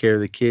take care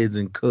of the kids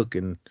and cook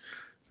and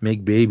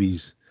make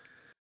babies.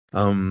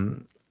 I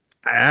don't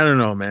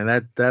know,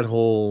 man. That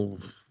whole,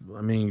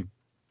 I mean,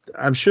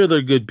 I'm sure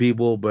they're good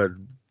people, but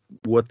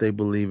what they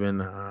believe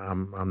in,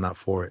 I'm not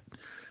for it.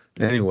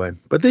 Anyway,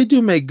 but they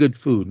do make good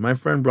food. My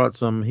friend brought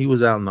some. He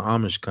was out in the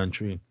Amish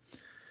country.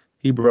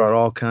 He brought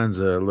all kinds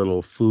of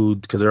little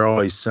food because they're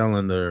always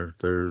selling their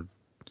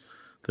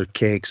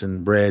cakes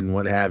and bread and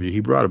what have you. He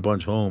brought a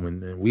bunch home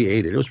and we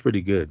ate it. It was pretty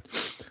good.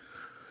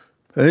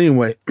 But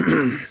anyway,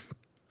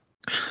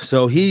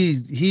 so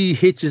he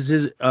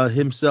hitches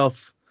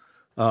himself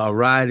a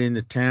ride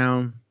into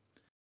town.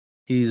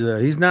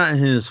 He's not in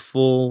his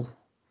full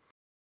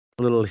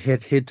little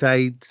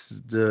Hittite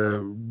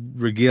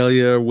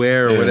regalia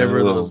wear or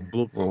whatever.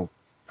 Little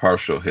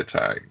partial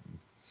Hittite.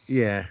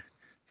 Yeah,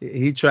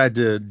 he tried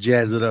to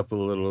jazz it up a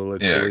little.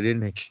 Yeah, he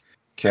didn't.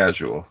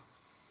 Casual.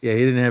 Yeah, he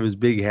didn't have his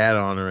big hat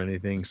on or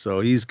anything,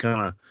 so he's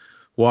kind of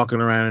walking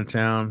around in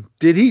town.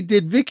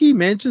 Did Vicky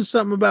mention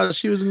something about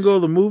she was gonna go to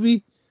the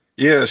movie?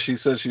 Yeah, she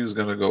said she was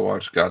gonna go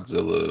watch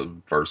Godzilla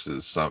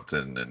versus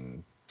something,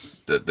 and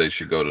that they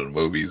should go to the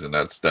movies, and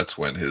that's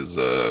when his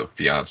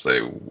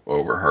fiance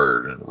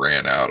overheard and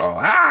ran out all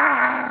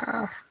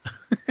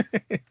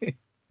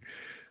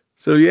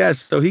So yeah,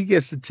 so he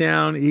gets to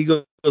town. He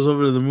goes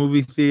over to the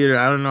movie theater.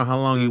 I don't know how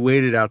long he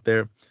waited out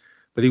there,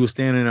 but he was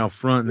standing out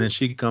front, and then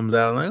she comes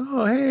out like,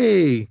 oh,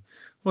 hey,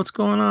 what's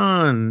going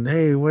on?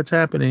 Hey, what's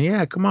happening?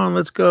 Yeah, come on,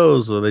 let's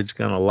go. So they just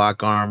kind of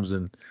lock arms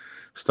and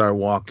start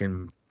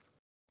walking.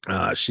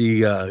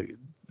 She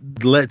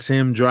lets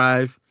him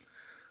drive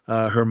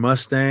her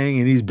Mustang,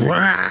 and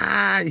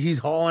he's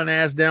hauling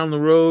ass down the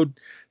road.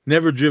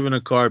 Never driven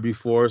a car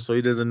before, so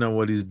he doesn't know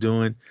what he's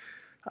doing.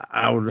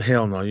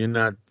 Hell no, you're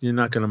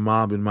not gonna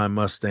mob in my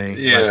Mustang.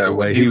 Yeah, like the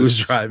way he was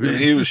driving. When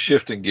he was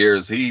shifting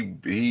gears,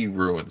 he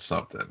ruined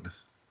something.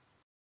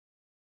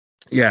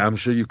 Yeah, I'm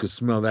sure you could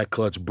smell that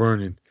clutch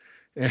burning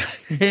and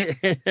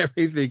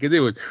everything,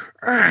 because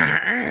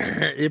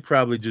it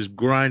probably just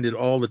grinded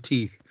all the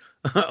teeth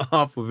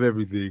off of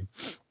everything,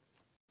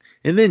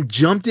 and then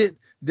jumped it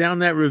down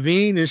that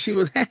ravine, and she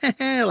was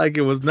like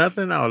it was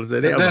nothing. I would have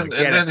said, and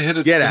then hit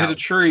a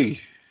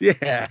tree.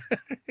 Yeah.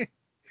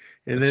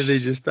 And then they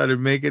just started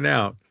making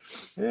out.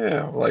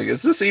 Yeah, like,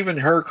 is this even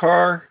her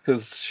car?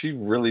 Because she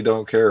really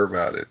don't care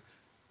about it.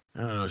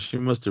 I don't know. She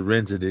must have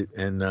rented it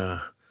and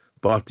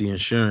bought the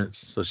insurance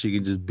so she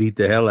could just beat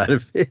the hell out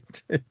of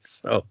it.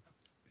 So,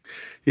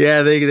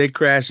 yeah, they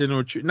crashed into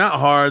a tree. Not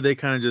hard. They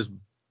kind of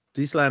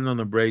he slammed on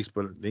the brakes,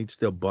 but they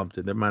still bumped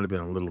it. There might have been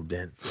a little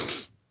dent.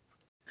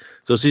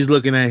 So she's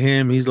looking at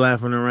him. He's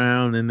laughing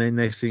around. And then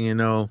next thing you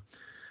know,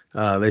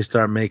 they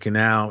start making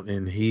out,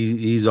 and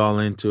he's all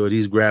into it.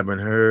 He's grabbing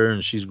her,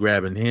 and she's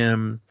grabbing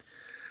him.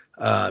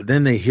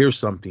 Then they hear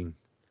something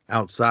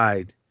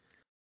outside,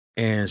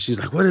 and she's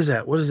like, "What is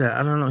that? What is that?"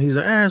 I don't know. He's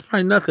like, "It's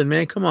probably nothing,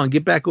 man. Come on,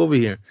 get back over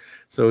here."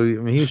 So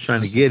he was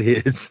trying to get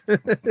his,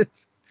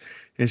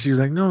 and she was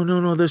like,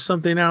 "No, there's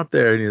something out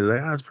there." And he's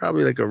like, "It's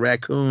probably like a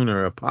raccoon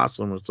or a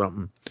possum or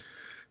something."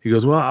 He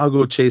goes, "Well, I'll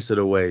go chase it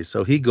away."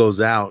 So he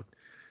goes out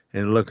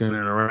and looking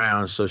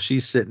around. So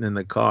she's sitting in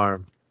the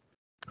car.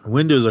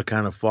 Windows are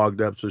kind of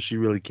fogged up, so she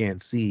really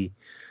can't see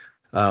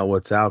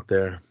what's out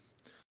there.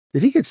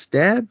 Did he get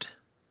stabbed?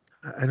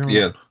 I don't know.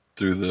 Yeah,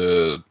 through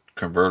the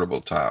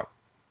convertible top.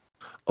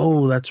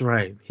 Oh, that's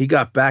right. He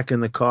got back in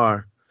the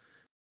car,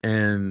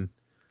 and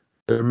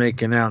they're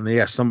making out, and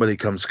yeah, somebody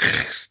comes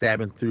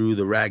stabbing through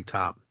the rag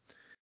top,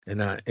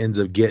 and ends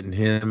up getting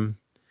him.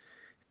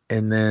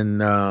 And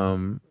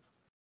then,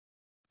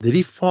 did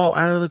he fall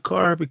out of the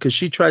car? Because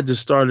she tried to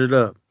start it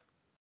up.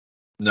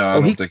 No, I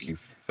don't think he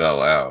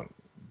fell out.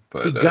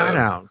 But he got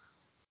out.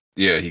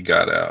 Yeah, he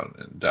got out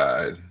and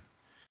died.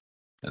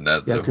 And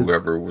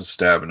whoever was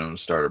stabbing him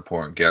started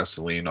pouring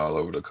gasoline all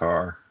over the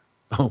car.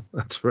 Oh,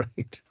 that's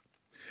right.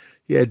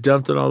 Yeah,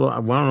 dumped it all over. I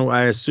don't know.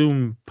 I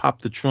assume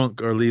popped the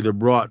trunk or either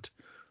brought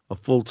a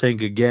full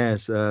tank of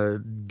gas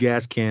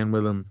can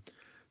with him.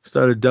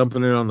 Started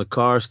dumping it on the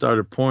car,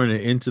 started pouring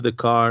it into the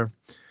car.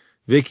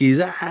 Vicky's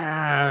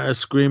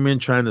screaming,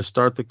 trying to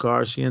start the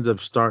car. She ends up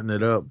starting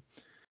it up.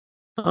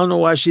 I don't know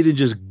why she didn't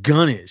just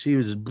gun it. She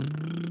was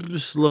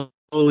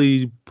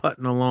slowly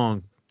putting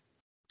along.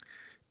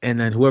 And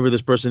then whoever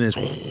this person is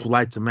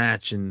lights a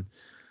match, and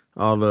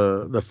all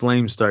the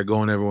flames start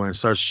going everywhere.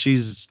 And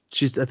she's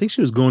I think she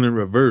was going in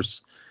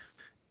reverse,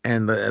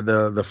 and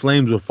the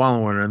flames were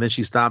following her. And then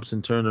she stops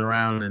and turns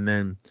around, and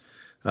then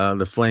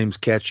the flames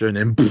catch her, and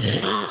then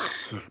the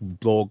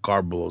whole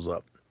car blows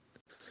up.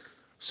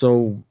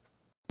 So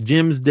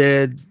Jim's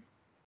dead.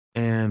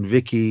 and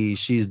Vicky,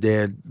 she's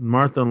dead.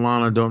 Martha and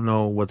Lana don't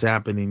know what's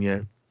happening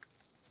yet.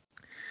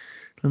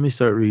 Let me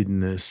start reading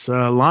this.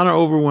 Lana,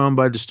 overwhelmed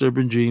by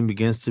disturbing dream,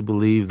 begins to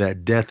believe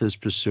that death is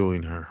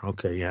pursuing her.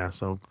 Okay, yeah.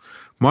 So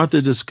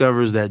Martha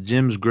discovers that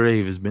Jim's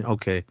grave has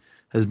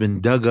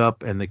been dug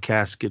up and the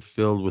casket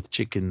filled with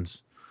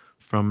chickens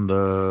from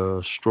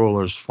the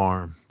Strollers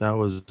farm. That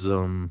was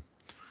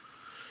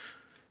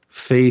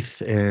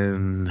Faith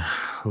and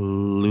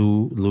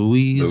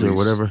Louise or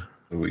whatever.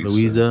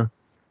 Louisa.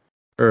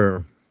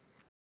 Yeah,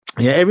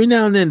 every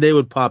now and then they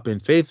would pop in.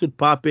 Faith would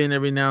pop in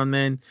every now and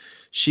then.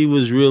 She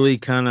was really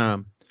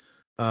kind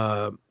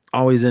of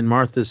always in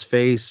Martha's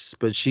face,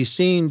 but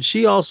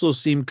she also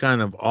seemed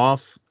kind of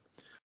off.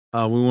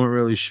 We weren't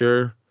really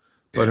sure,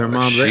 but her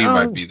mom she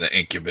might be the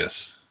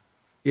incubus.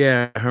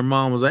 Yeah, her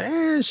mom was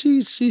like,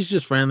 she's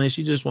just friendly.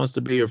 She just wants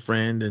to be your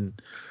friend,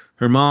 and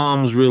her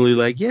mom's really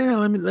like, yeah,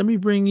 let me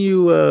bring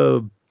you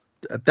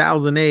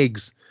 1,000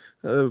 eggs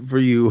for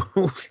you.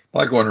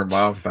 Like when her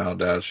mom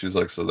found out, she's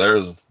like, so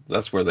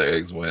that's where the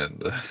eggs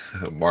went.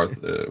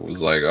 Martha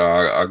was like,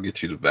 oh, I'll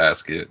get you the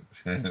basket,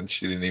 and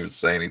she didn't even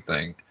say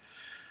anything.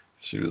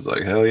 She was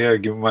like, hell yeah,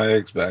 give me my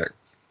eggs back.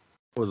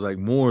 It was like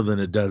more than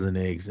a dozen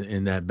eggs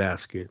in that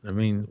basket. I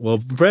mean, well,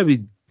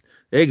 probably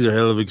eggs are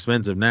hell of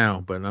expensive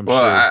now, but I'm sure.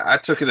 Well, I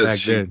took it as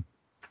she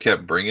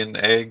kept bringing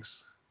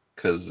eggs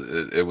because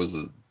it was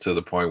to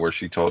the point where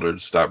she told her to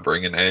stop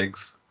bringing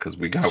eggs because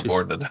we got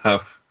more than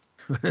enough.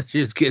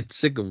 She just gets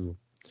sick of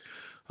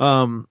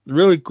them.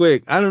 Really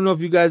quick, I don't know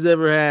if you guys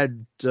ever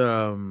had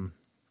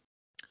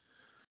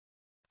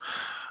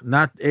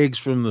not eggs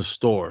from the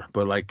store,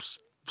 but like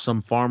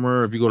some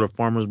farmer, if you go to a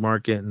farmer's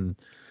market and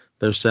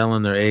they're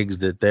selling their eggs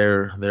that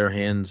their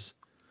hens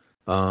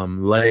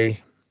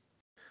lay.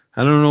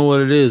 I don't know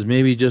what it is.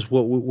 Maybe just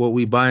what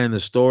we buy in the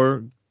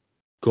store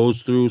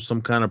goes through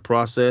some kind of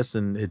process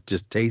and it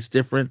just tastes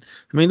different.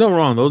 I mean, don't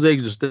wrong, those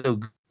eggs are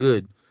still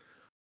good,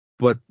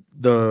 but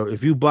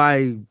if you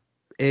buy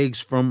eggs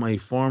from a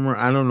farmer,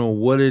 I don't know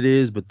what it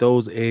is, but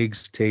those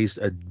eggs taste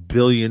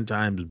 1,000,000,000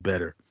 times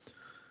better.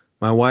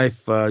 My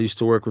wife used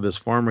to work with this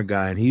farmer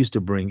guy, and he used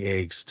to bring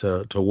eggs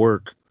to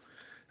work.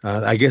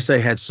 I guess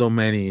they had so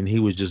many, and he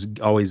was just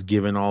always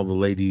giving all the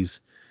ladies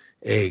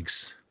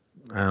eggs.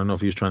 I don't know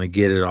if he was trying to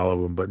get at all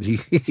of them, but he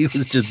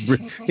was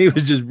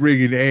just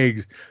bringing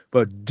eggs.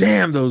 But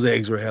damn, those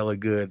eggs were hella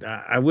good.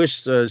 I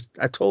wish I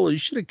told her you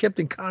should have kept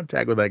in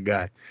contact with that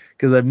guy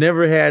because I've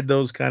never had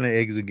those kind of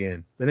eggs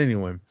again. But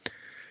anyway,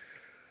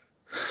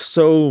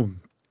 so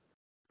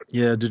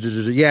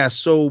yeah.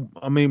 So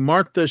I mean,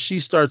 Martha, she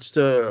starts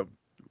to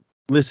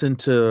listen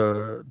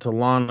to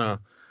Lana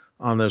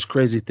on those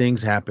crazy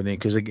things happening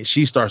because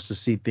she starts to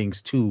see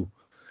things too.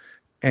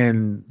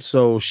 And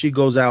so she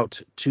goes out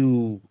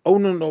to, oh,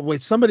 no,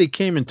 wait, somebody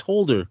came and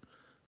told her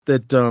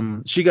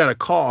that she got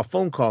a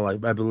phone call,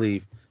 I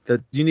believe,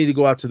 that you need to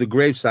go out to the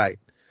gravesite.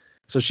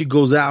 So she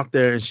goes out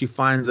there and she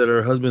finds that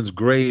her husband's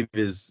grave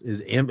is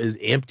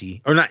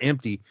empty, or not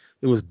empty,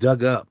 it was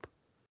dug up.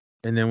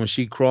 And then when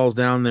she crawls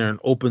down there and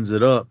opens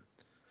it up,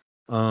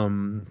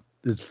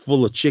 it's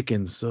full of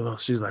chickens. So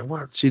she's like,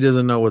 what? She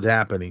doesn't know what's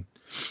happening.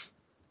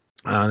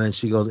 And then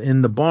she goes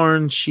in the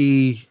barn.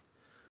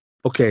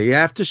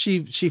 After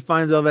she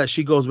finds all that,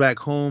 she goes back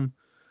home.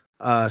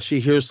 She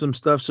hears some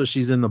stuff, so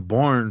she's in the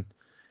barn,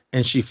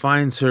 and she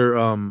finds her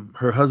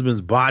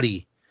husband's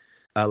body,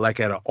 like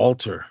at an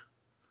altar.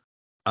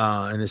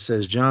 And it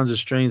says John's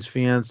estranged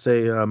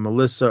fiance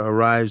Melissa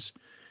arrives,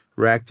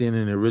 racked in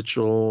a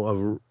ritual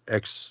of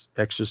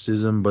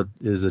exorcism, but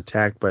is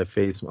attacked by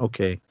Faith.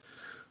 Okay,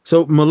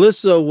 so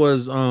Melissa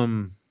was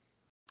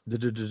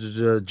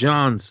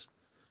John's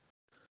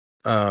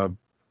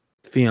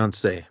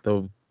fiance,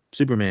 the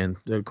Superman,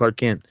 Clark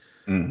Kent.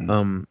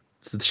 Mm-hmm.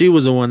 So she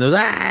was the one that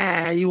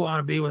was, you want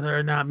to be with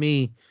her, not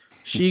me.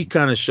 She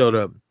kind of showed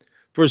up.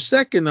 For a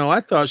second, though,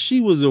 I thought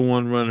she was the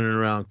one running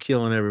around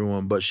killing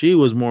everyone, but she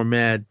was more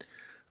mad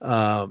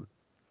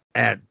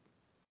at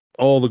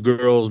all the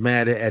girls,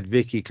 mad at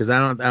Vicky, because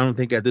I don't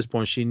think at this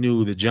point she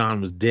knew that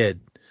John was dead.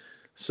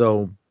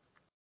 So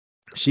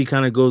she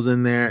kind of goes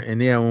in there,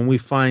 and when we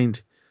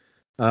find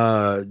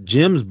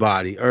Jim's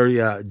body,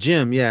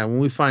 when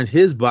we find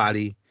his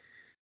body,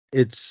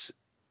 he's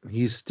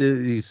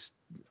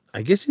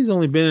I guess he's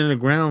only been in the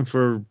ground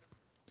for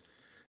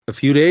a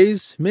few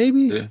days,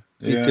 maybe. Yeah,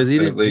 because he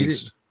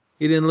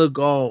didn't look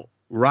all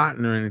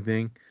rotten or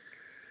anything.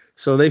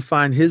 So they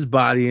find his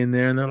body in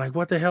there, and they're like,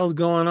 "What the hell's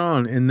going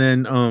on?" And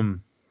then,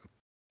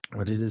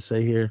 what did it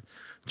say here?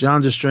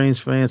 John's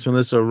estranged fiance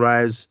Melissa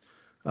arrives,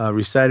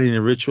 reciting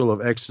a ritual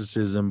of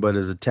exorcism, but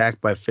is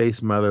attacked by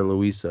Faith's mother,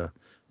 Louisa.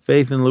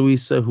 Faith and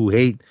Louisa, who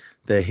hate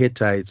the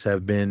Hittites,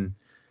 have been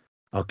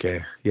all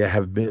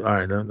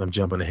right. I'm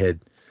jumping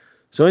ahead.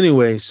 So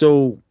anyway,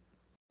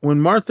 when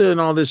Martha and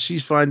all this, she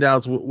finds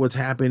out what's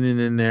happening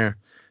in there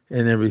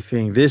and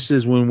everything. This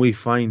is when we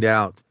find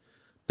out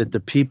that the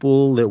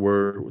people that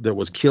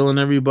was killing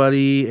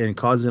everybody and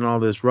causing all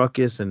this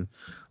ruckus, and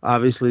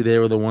obviously they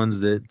were the ones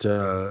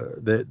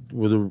that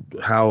were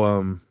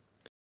how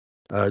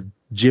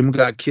Jim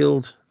got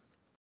killed.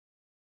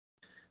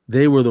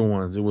 They were the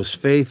ones. It was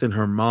Faith and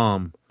her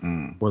mom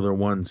Mm. were the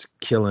ones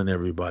killing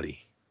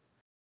everybody.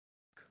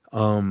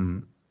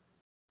 Why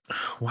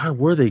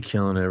were they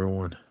killing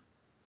everyone?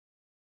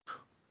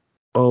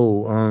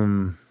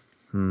 Oh,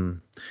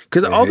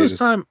 because They all this hated,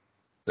 time.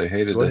 they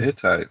hated Go the ahead.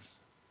 Hittites.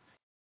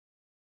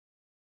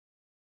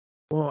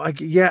 Well, I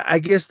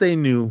guess they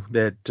knew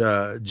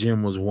that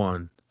Jim was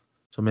one,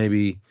 so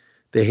maybe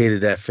they hated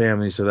that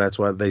family, so that's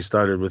why they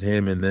started with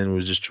him, and then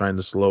was just trying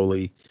to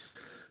slowly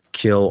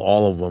kill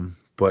all of them.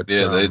 But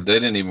Yeah, they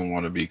didn't even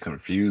want to be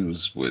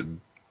confused with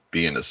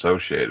being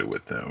associated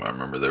with them. I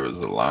remember there was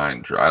a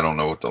line. I don't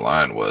know what the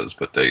line was,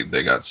 but they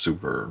got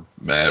super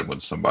mad when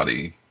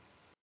somebody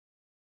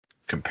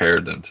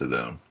compared them to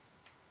them.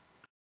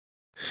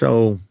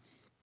 so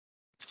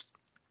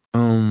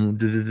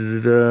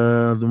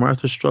the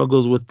Martha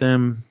struggles with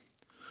them.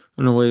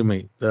 Oh, no, wait a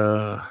minute.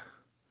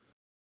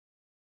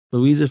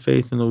 Louisa,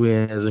 Faith, and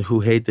Louisa, who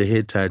hate the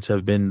Hittites,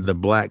 have been the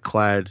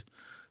black-clad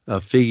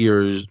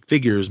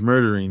figures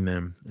murdering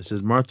them. It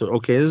says Martha.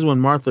 Okay, this is when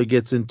Martha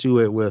gets into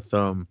it with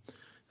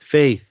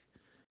Faith,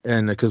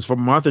 and because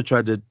Martha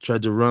tried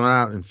to run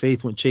out, and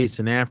Faith went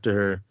chasing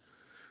after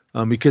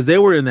her, because they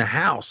were in the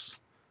house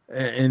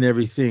and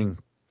everything,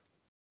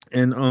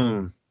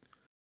 and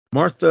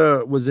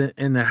Martha was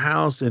in the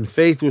house, and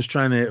Faith was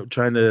trying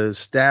to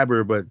stab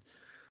her, but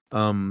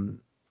Lana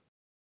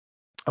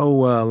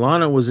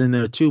was in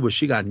there too, but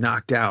she got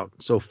knocked out.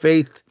 So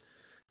Faith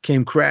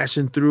came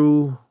crashing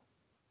through.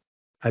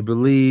 I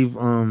believe.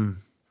 No,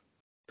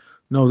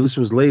 this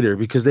was later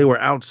because they were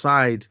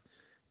outside,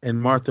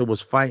 and Martha was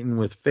fighting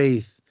with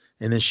Faith,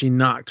 and then she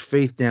knocked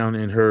Faith down,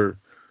 and her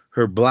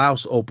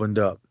blouse opened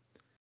up,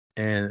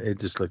 and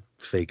it just looked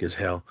fake as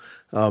hell.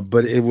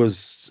 But it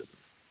was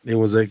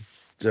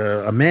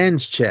a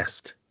man's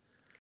chest.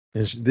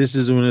 This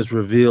is when it's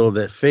revealed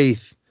that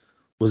Faith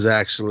was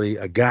actually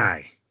a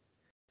guy,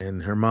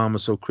 and her mom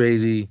was so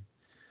crazy,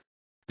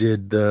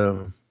 did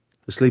the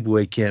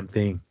sleepaway camp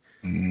thing.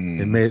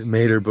 And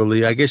made her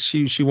believe. I guess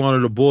she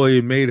wanted a boy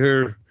and made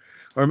her,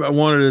 or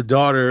wanted a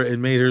daughter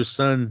and made her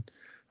son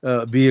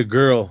be a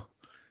girl.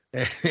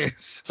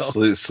 So,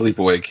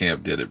 Sleepaway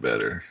Camp did it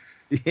better.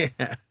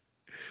 Yeah.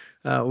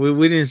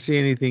 We didn't see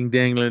anything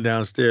dangling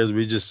downstairs.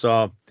 We just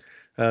saw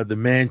the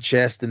man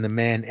chest and the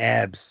man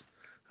abs.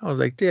 I was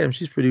like, damn,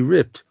 she's pretty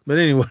ripped. But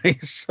anyway,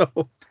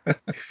 so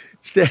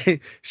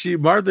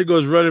Martha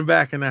goes running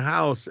back in the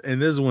house,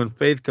 and this is when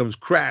Faith comes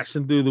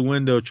crashing through the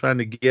window trying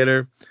to get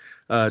her.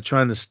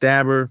 Trying to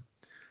stab her,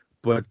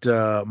 but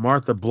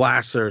Martha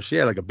blasts her. She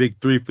had like a big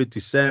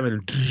 357,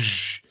 and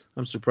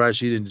I'm surprised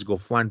she didn't just go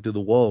flying through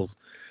the walls.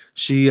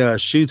 She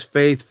shoots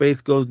Faith.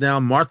 Faith goes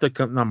down.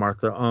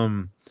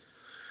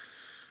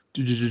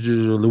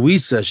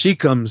 Louisa, she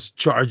comes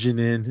charging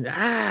in,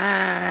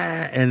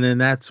 and then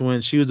that's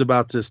when she was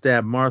about to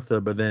stab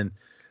Martha, but then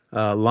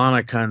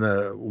Lana kind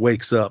of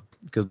wakes up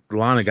because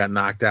Lana got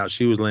knocked out.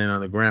 She was laying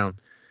on the ground,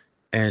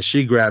 and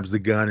she grabs the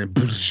gun and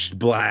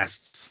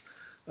blasts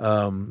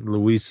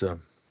Louisa.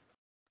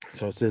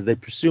 So it says they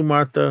pursue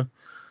Martha.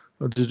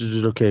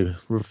 Okay,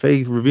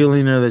 Faith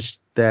revealing her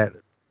that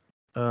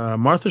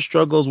Martha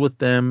struggles with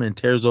them and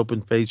tears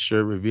open Faith's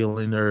shirt,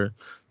 revealing her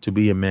to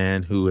be a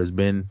man who has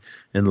been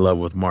in love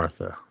with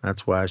Martha.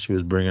 That's why she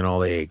was bringing all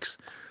the eggs.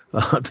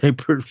 They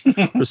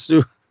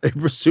pursue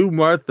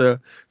Martha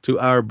to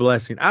Our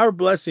Blessing. Our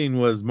Blessing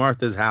was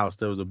Martha's house.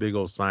 There was a big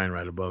old sign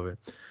right above it.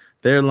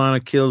 There, Lana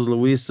kills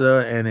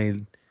Louisa,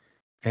 and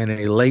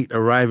a late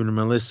arriving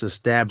Melissa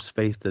stabs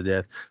Faith to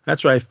death.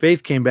 That's right.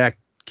 Faith came back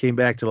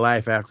to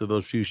life after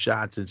those few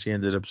shots, and she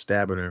ended up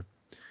stabbing her.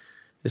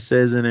 It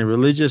says, in a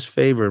religious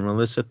favor,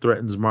 Melissa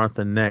threatens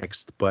Martha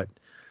next, but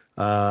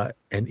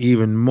an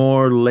even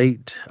more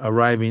late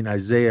arriving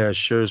Isaiah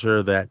assures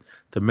her that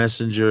the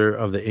messenger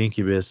of the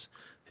incubus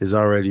has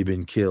already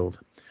been killed.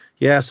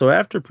 Yeah, so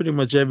after pretty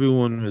much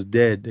everyone was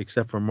dead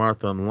except for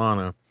Martha and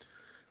Lana,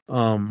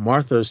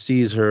 Martha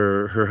sees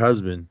her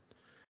husband.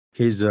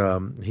 He's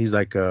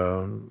like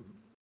a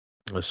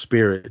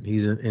spirit.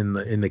 He's in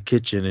the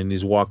kitchen, and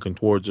he's walking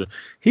towards her.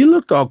 He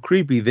looked all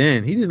creepy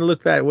then. He didn't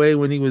look that way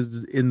when he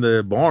was in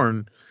the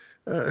barn.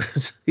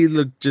 He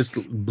looked just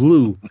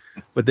blue,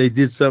 but they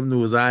did something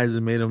to his eyes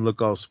and made him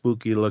look all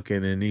spooky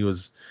looking, and he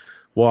was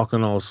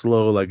walking all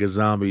slow like a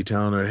zombie,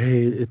 telling her,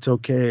 "Hey, it's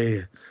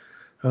okay.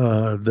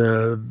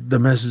 The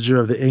messenger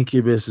of the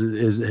incubus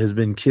has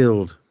been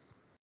killed."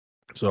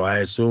 So I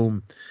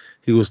assume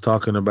he was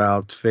talking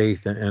about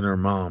Faith and her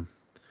mom.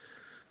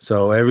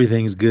 So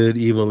everything's good.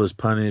 Evil is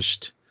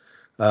punished.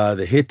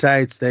 The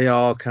Hittites, they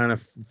all kind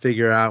of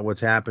figure out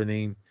what's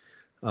happening.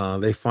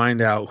 They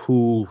find out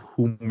who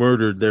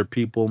murdered their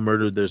people,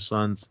 murdered their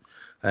sons,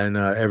 and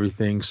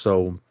everything.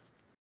 So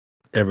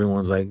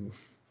everyone's like,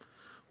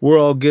 we're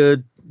all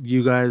good.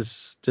 You guys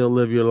still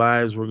live your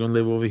lives. We're going to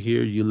live over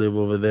here. You live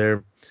over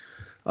there.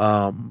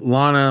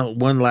 Lana,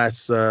 one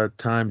last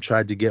time,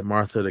 tried to get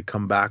Martha to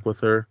come back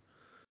with her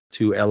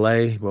to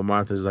LA, but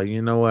Martha's like,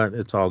 you know what?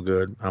 It's all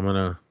good.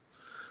 I'm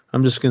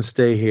just going to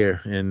stay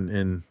here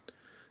and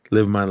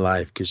live my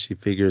life, because she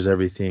figures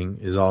everything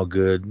is all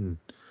good. And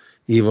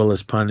evil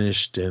is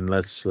punished and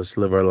let's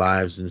live our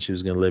lives. And she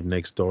was gonna live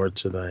next door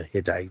to the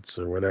Hittites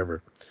or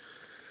whatever.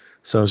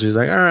 So she's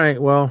like, all right,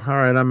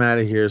 I'm out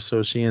of here.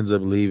 So she ends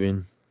up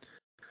leaving.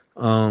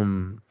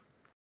 Martha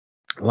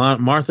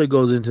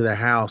goes into the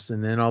house,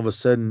 and then all of a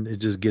sudden it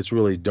just gets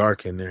really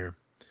dark in there.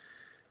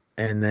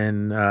 And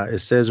then it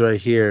says right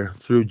here,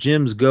 through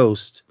Jim's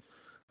ghost,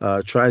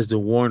 tries to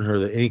warn her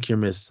the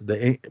incubus.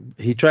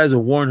 He tries to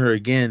warn her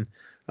again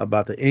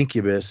about the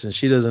incubus, and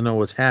she doesn't know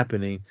what's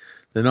happening.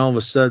 Then all of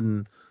a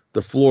sudden,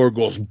 the floor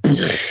goes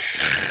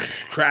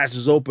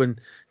crashes open,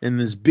 and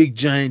this big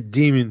giant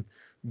demon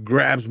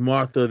grabs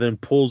Martha, then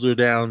pulls her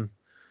down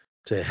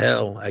to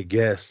hell, I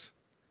guess.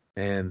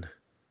 And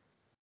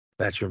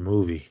that's your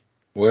movie.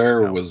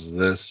 Where was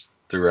this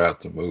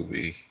throughout the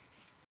movie?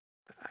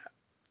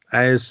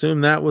 I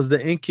assume that was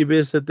the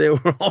incubus that they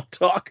were all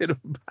talking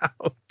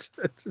about.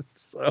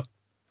 So,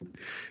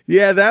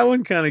 yeah, that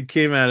one kind of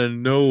came out of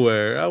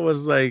nowhere. I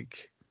was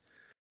like,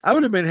 I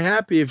would have been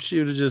happy if she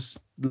would have just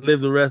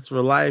lived the rest of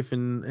her life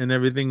and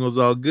everything was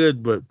all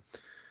good. But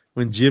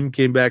when Jim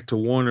came back to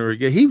warn her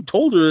again, he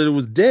told her that it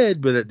was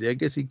dead, but I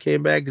guess he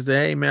came back and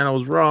said, hey, man, I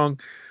was wrong.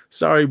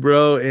 Sorry,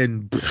 bro.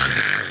 And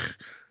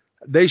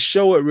they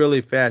show it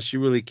really fast. You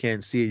really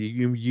can't see it.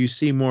 You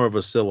see more of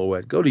a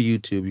silhouette. Go to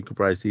YouTube. You can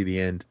probably see the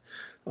end.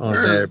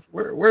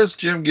 Where's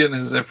Jim getting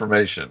his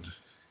information?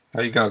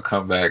 How you gonna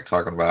come back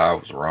talking about I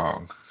was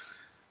wrong?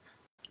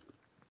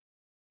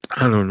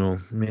 I don't know.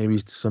 Maybe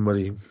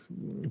somebody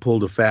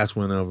pulled a fast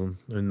one of them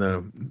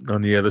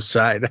on the other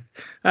side.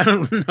 I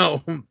don't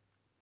know.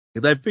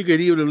 Because I figured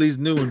he would at least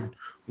knew and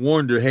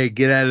warned her, hey,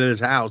 get out of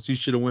this house. You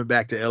should have went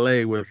back to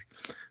L.A. with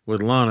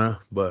Lana.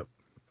 But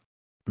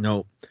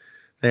no.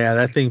 Yeah,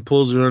 that thing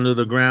pulls her under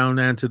the ground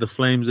and to the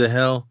flames of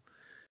hell.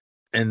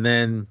 And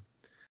then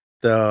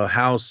the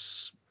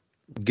house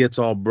gets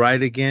all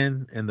bright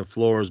again and the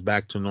floor is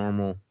back to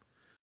normal.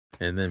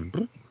 And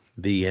then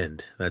the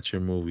end. That's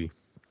your movie.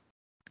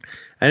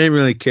 I didn't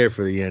really care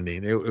for the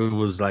ending. It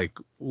was like,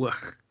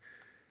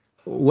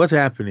 what's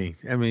happening?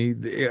 I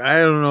mean,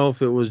 I don't know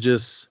if it was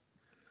just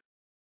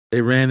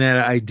they ran out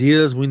of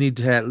ideas. We need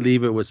to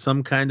leave it with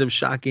some kind of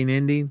shocking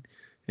ending.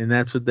 And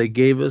that's what they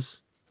gave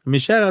us. I mean,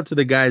 shout out to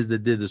the guys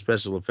that did the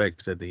special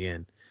effects at the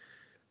end.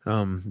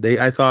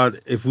 I thought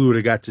if we would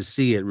have got to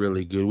see it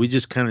really good, we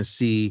just kind of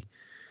see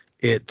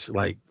it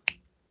like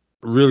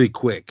really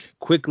quick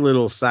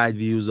little side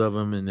views of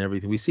him and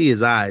everything. We see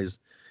his eyes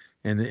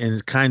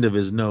and kind of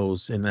his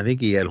nose, and I think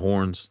he had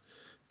horns,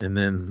 and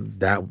then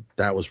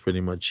that was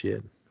pretty much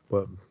it.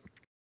 But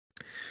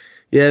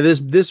yeah,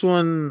 this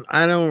one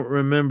I don't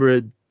remember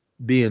it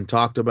being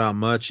talked about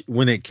much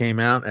when it came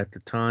out at the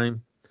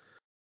time.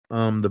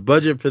 The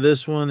budget for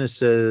this one, it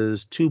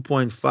says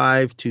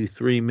 2.5 to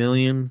 3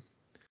 million.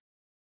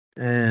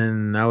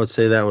 And I would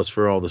say that was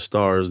for all the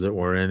stars that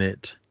were in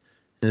it.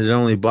 And it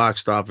only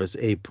boxed office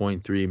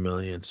 8.3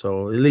 million.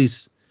 So at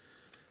least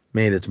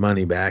made its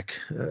money back.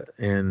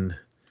 Sharon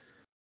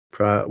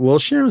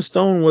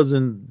Stone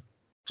wasn't,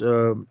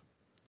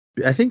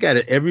 I think out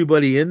of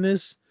everybody in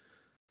this,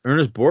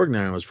 Ernest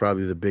Borgnine was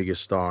probably the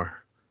biggest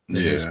star in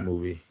this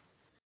movie.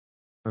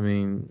 I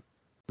mean,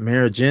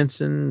 Mara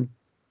Jensen,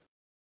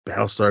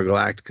 Battlestar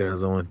Galactica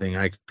is the only thing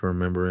I can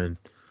remember, and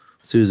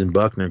Susan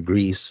Buckner,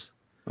 Grease.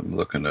 I'm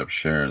looking up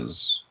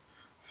Sharon's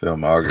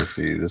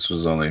filmography. This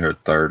was only her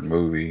third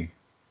movie.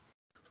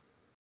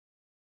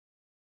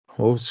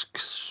 What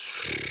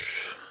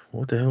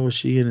the hell was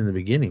she in the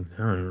beginning?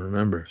 I don't even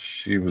remember.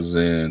 She was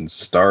in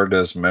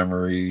Stardust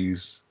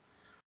Memories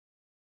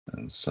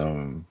and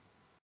some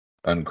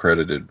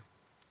uncredited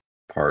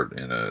part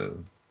in I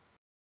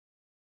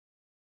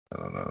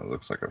don't know, it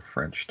looks like a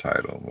French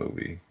title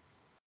movie.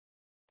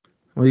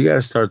 Well, you got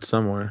to start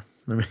somewhere.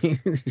 I mean,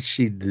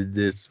 she did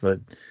this, but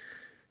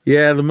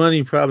yeah, the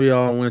money probably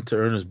all went to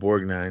Ernest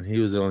Borgnine. He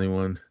was the only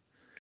one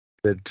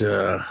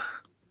that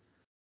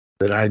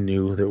I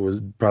knew that was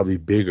probably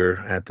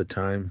bigger at the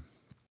time.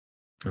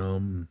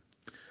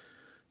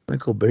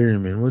 Michael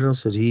Berryman, what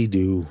else did he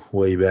do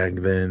way back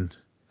then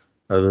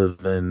other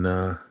than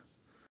The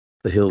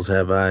Hills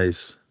Have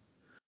Eyes?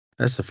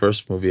 That's the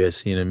first movie I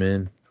seen him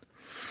in.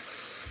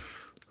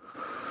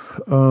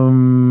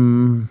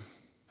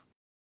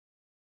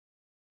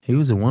 He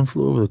was in One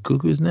Flew Over the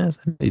Cuckoo's Nest.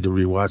 I need to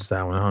rewatch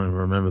that one. I don't even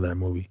remember that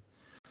movie.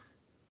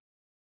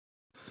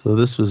 So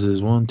this was his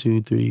 1,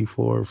 2, 3,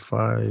 4,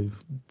 5,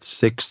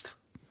 6th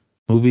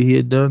movie he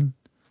had done.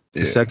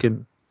 The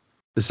second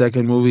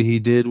movie he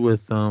did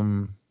with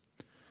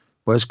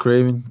Wes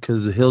Craven,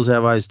 because The Hills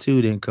Have Eyes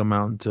 2 didn't come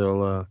out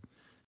until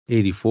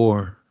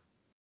 84.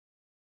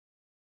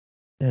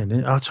 Yeah, and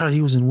then outside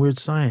he was in Weird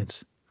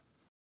Science.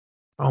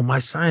 Oh, My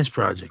Science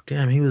Project.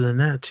 Damn, he was in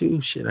that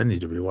too. Shit, I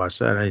need to rewatch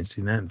that. I ain't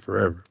seen that in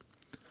forever.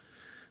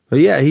 But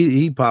yeah,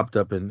 he popped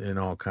up in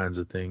all kinds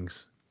of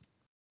things.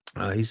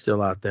 He's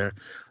still out there.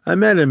 I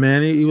met him,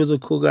 man. He was a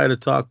cool guy to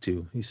talk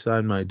to. He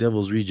signed my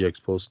Devil's Rejects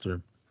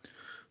poster.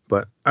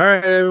 But all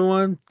right,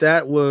 everyone,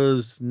 that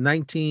was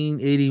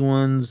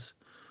 1981's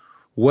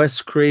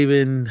Wes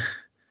Craven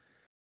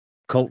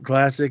cult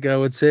classic, I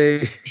would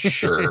say.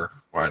 Sure.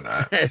 Why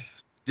not?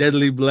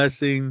 Deadly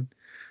Blessing.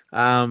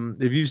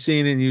 If you've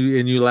seen it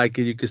and you like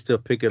it, you can still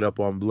pick it up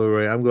on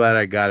Blu-ray. I'm glad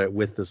I got it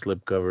with the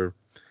slipcover.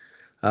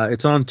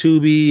 It's on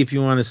Tubi if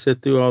you want to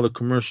sit through all the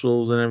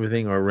commercials and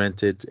everything, or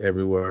rent it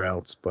everywhere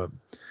else. But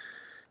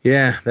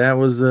yeah, that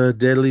was a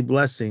Deadly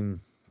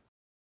Blessing.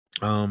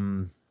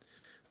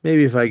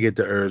 Maybe if I get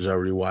the urge, I'll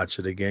rewatch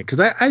it again. Because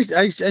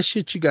I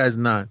shit you guys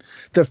not.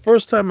 The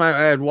first time I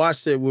had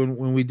watched it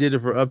when we did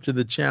it for Up to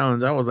the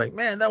Challenge, I was like,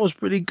 man, that was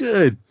pretty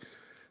good.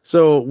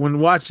 So when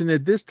watching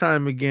it this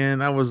time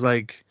again, I was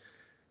like,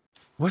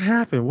 what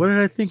happened? What did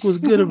I think was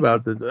good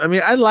about this? I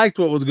mean, I liked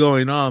what was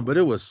going on, but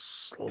it was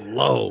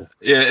slow.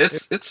 Yeah,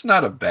 it's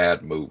not a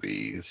bad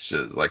movie. It's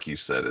just like you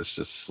said, it's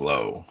just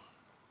slow.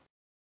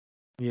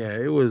 Yeah,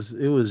 it was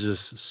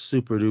just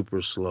super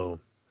duper slow.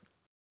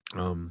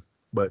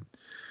 But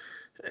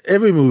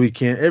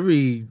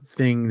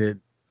everything that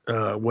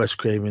Wes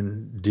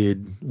Craven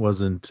did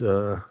wasn't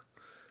a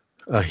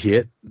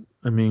hit.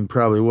 I mean,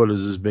 probably what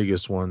is his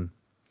biggest one?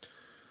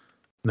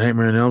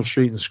 Nightmare on Elm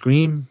Street and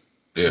Scream.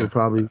 Yeah, were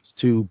probably his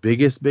two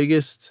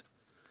biggest.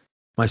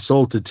 My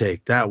Soul to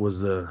Take. That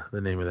was the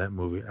name of that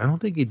movie. I don't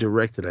think he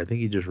directed. I think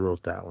he just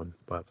wrote that one.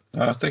 But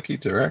no, I think he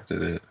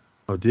directed it.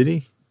 oh, did he?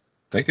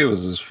 I think it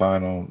was his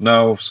final.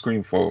 No,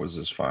 Scream 4 was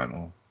his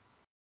final.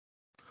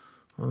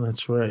 Oh,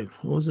 that's right.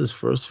 What was his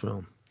first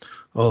film?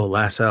 Oh,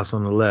 Last House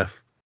on the Left.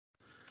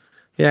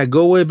 Yeah,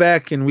 go way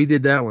back, and we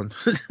did that one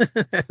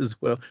as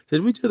well.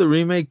 Did we do the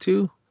remake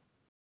too?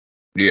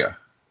 Yeah.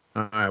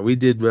 All right, we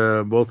did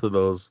both of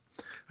those.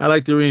 I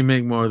like the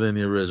remake more than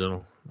the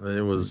original.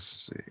 It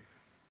was,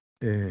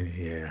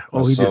 yeah.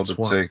 Oh, he did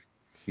Swamp.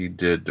 He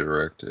did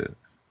direct it.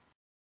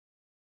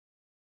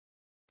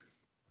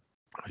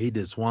 He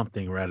did Swamp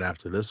Thing right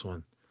after this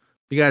one.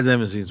 If you guys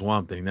haven't seen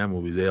Swamp Thing, that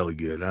movie's really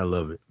good. I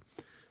love it.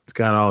 It's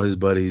got all his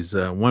buddies.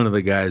 One of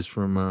the guys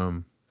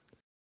from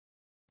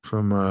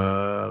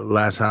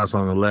Last House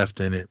on the Left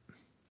in it,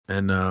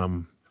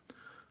 and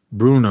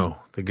Bruno,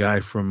 the guy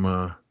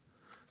from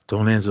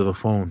Don't Answer the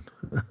Phone,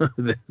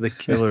 the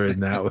killer in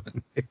that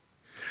one.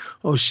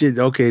 Oh shit!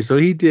 Okay, so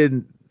he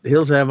did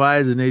Hills Have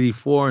Eyes in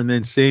 '84, and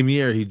then same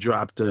year he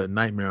dropped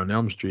Nightmare on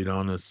Elm Street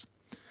on us.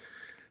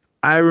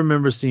 I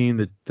remember seeing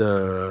the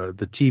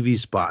TV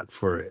spot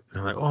for it.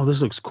 And I'm like, oh,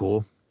 this looks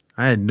cool.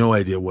 I had no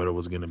idea what it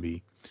was gonna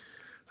be.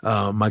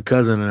 My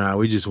cousin and I,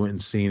 we just went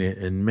and seen it,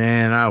 and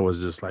man, I was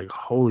just like,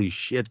 holy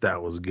shit,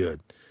 that was good.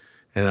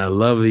 And I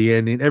love the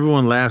ending.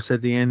 Everyone laughs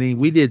at the ending.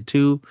 We did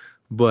too,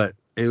 but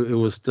it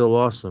was still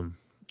awesome.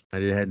 I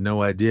had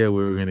no idea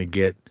we were gonna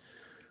get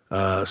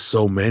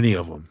so many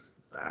of them.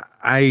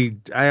 I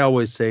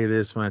always say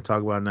this when I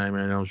talk about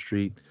Nightmare on Elm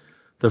Street.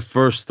 The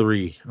first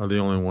three are the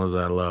only ones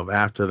I love.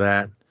 After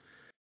that,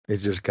 it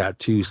just got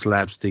too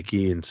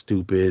slapsticky and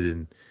stupid.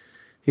 And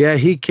yeah,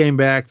 he came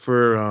back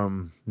for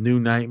New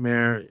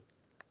Nightmare.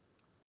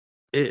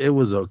 It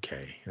was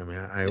okay. I mean,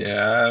 I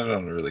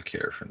don't really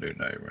care for New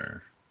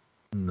Nightmare.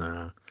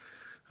 Nah.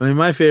 I mean,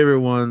 my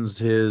favorite one's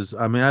his.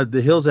 I mean,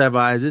 The Hills Have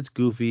Eyes. It's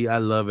goofy. I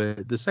love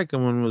it. The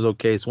second one was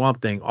okay.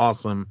 Swamp Thing,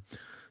 awesome.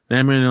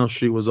 Nightmare on Elm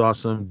Street was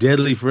awesome.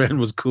 Deadly Friend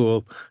was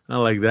cool. I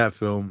like that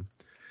film.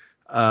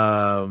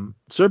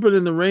 Serpent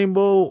in the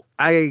Rainbow,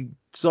 I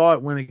saw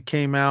it when it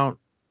came out.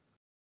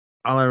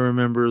 All I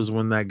remember is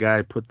when that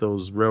guy put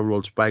those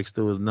railroad spikes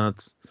through his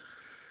nuts.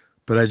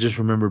 But I just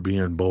remember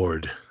being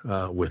bored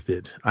with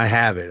it. I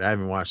have it. I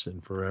haven't watched it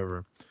in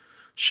forever.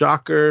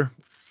 Shocker,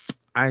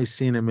 I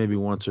seen it maybe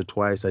once or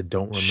twice. I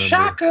don't remember.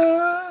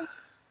 Shocker.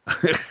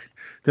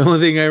 The only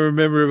thing I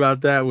remember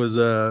about that was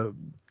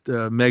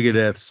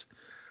Megadeth's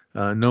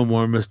No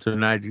More Mr.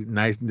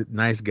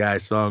 Nice Guy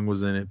song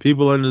was in it.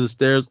 People Under the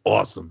Stairs,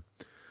 awesome.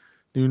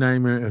 New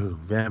Nightmare,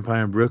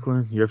 Vampire in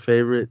Brooklyn, your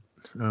favorite.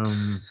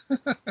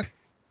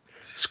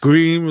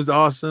 Scream was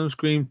awesome.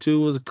 Scream 2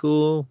 was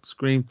cool.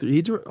 Scream 3,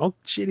 he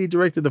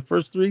directed the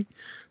first three.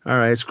 All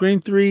right,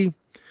 Scream 3.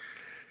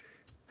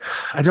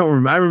 I don't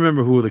remember. I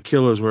remember who the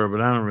killers were,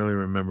 but I don't really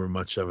remember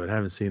much of it. I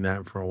haven't seen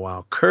that for a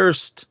while.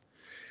 Cursed,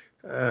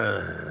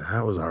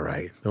 that was all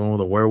right. The one with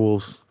the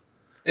werewolves.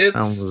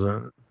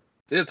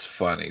 It's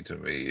funny to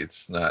me.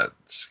 It's not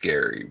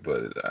scary,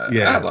 but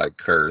I like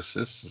Curse.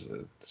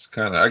 It's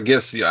kind of, I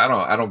guess,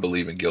 I don't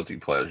believe in guilty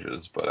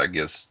pleasures, but I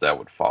guess that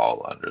would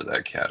fall under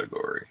that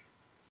category.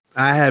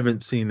 I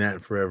haven't seen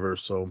that forever,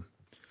 so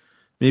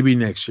maybe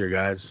next year,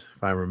 guys,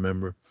 if I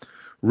remember.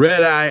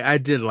 Red Eye, I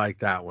did like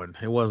that one.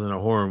 It wasn't a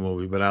horror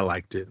movie, but I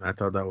liked it. I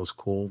thought that was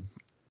cool.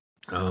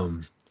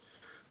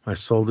 My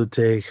Soul to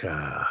Take,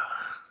 I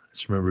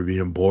just remember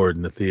being bored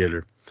in the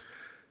theater.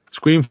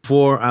 Scream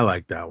 4, I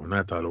like that one.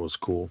 I thought it was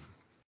cool.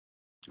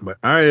 But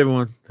all right,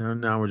 everyone.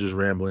 Now we're just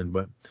rambling.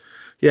 But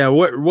yeah,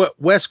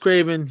 what Wes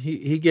Craven,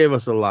 he gave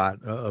us a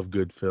lot of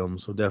good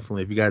films. So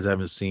definitely, if you guys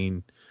haven't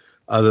seen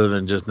other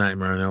than just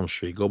Nightmare on Elm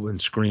Street, go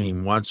and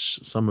Scream.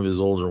 Watch some of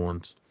his older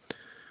ones.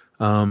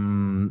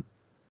 Laugh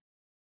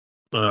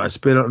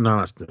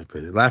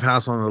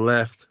House on the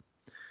Left.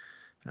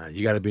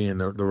 You got to be in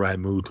the right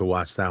mood to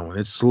watch that one.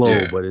 It's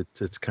slow, but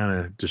it's kind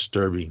of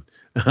disturbing.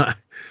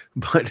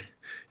 But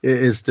it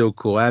is still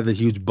cool. I have the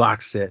huge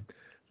box set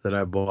that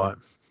I bought.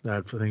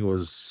 I think it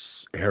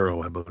was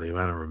Arrow, I believe.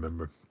 I don't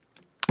remember.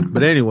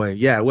 But anyway,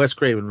 yeah, Wes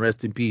Craven,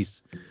 rest in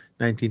peace,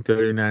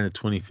 1939 to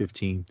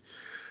 2015.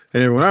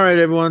 And everyone, all right,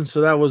 everyone.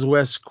 So that was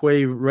Wes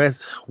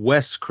Craven's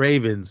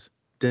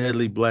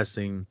Deadly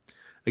Blessing.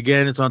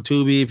 Again, it's on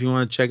Tubi if you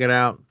want to check it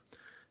out.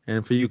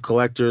 And for you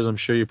collectors, I'm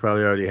sure you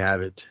probably already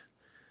have it.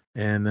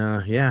 And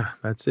yeah,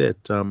 that's it.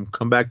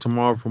 Come back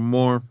tomorrow for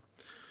more.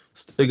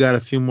 Still got a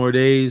few more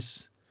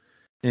days.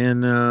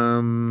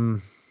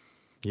 And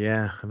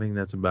yeah, I think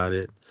that's about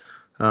it.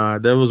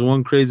 There was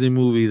one crazy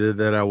movie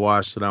that I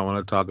watched that I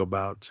want to talk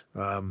about.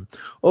 Go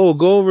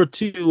over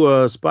to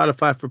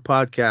Spotify for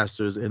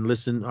podcasters and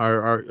listen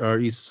our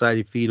East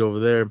Society feed over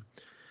there,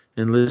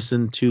 and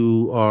listen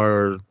to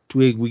our.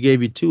 We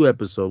gave you 2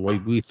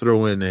 episodes. We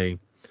throw in a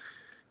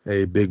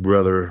Big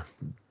Brother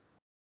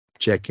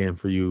check-in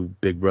for you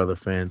Big Brother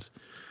fans.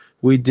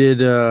 We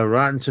did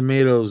Rotten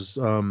Tomatoes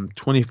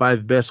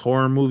 25 best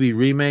horror movie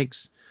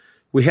remakes.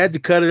 We had to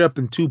cut it up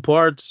in 2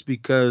 parts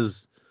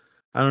because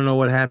I don't know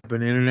what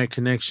happened, internet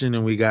connection,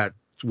 and we got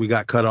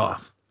cut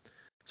off.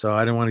 So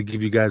I didn't want to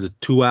give you guys a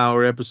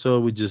 2-hour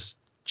episode. We just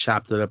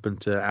chopped it up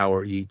into an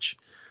hour each.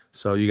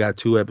 So you got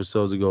 2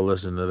 episodes to go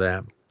listen to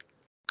that.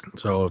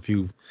 So if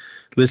you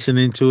listen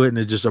into it and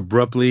it just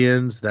abruptly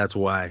ends, that's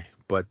why.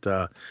 But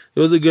it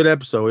was a good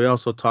episode. We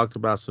also talked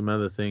about some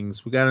other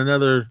things. We got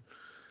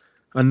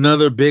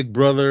another Big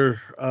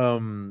Brother.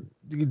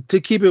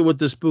 To keep it with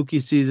the spooky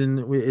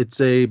season,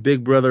 it's a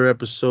Big Brother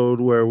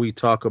episode where we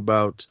talk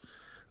about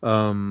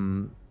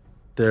one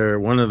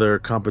of their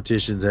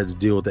competitions had to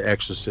deal with The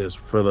Exorcist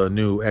for the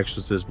new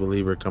Exorcist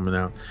Believer coming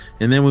out,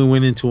 and then we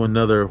went into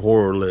another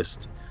horror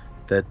list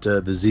that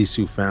the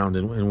Zissou found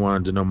and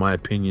wanted to know my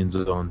opinions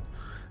on.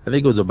 I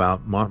think it was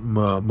about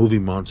movie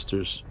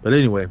monsters, but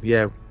anyway,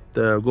 yeah,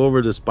 go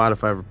over to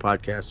Spotify for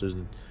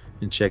podcasters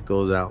and check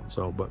those out.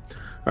 So, but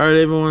all right,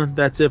 everyone,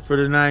 that's it for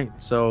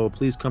tonight. So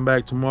please come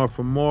back tomorrow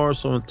for more.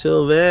 So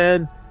until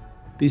then,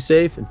 be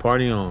safe and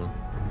party on.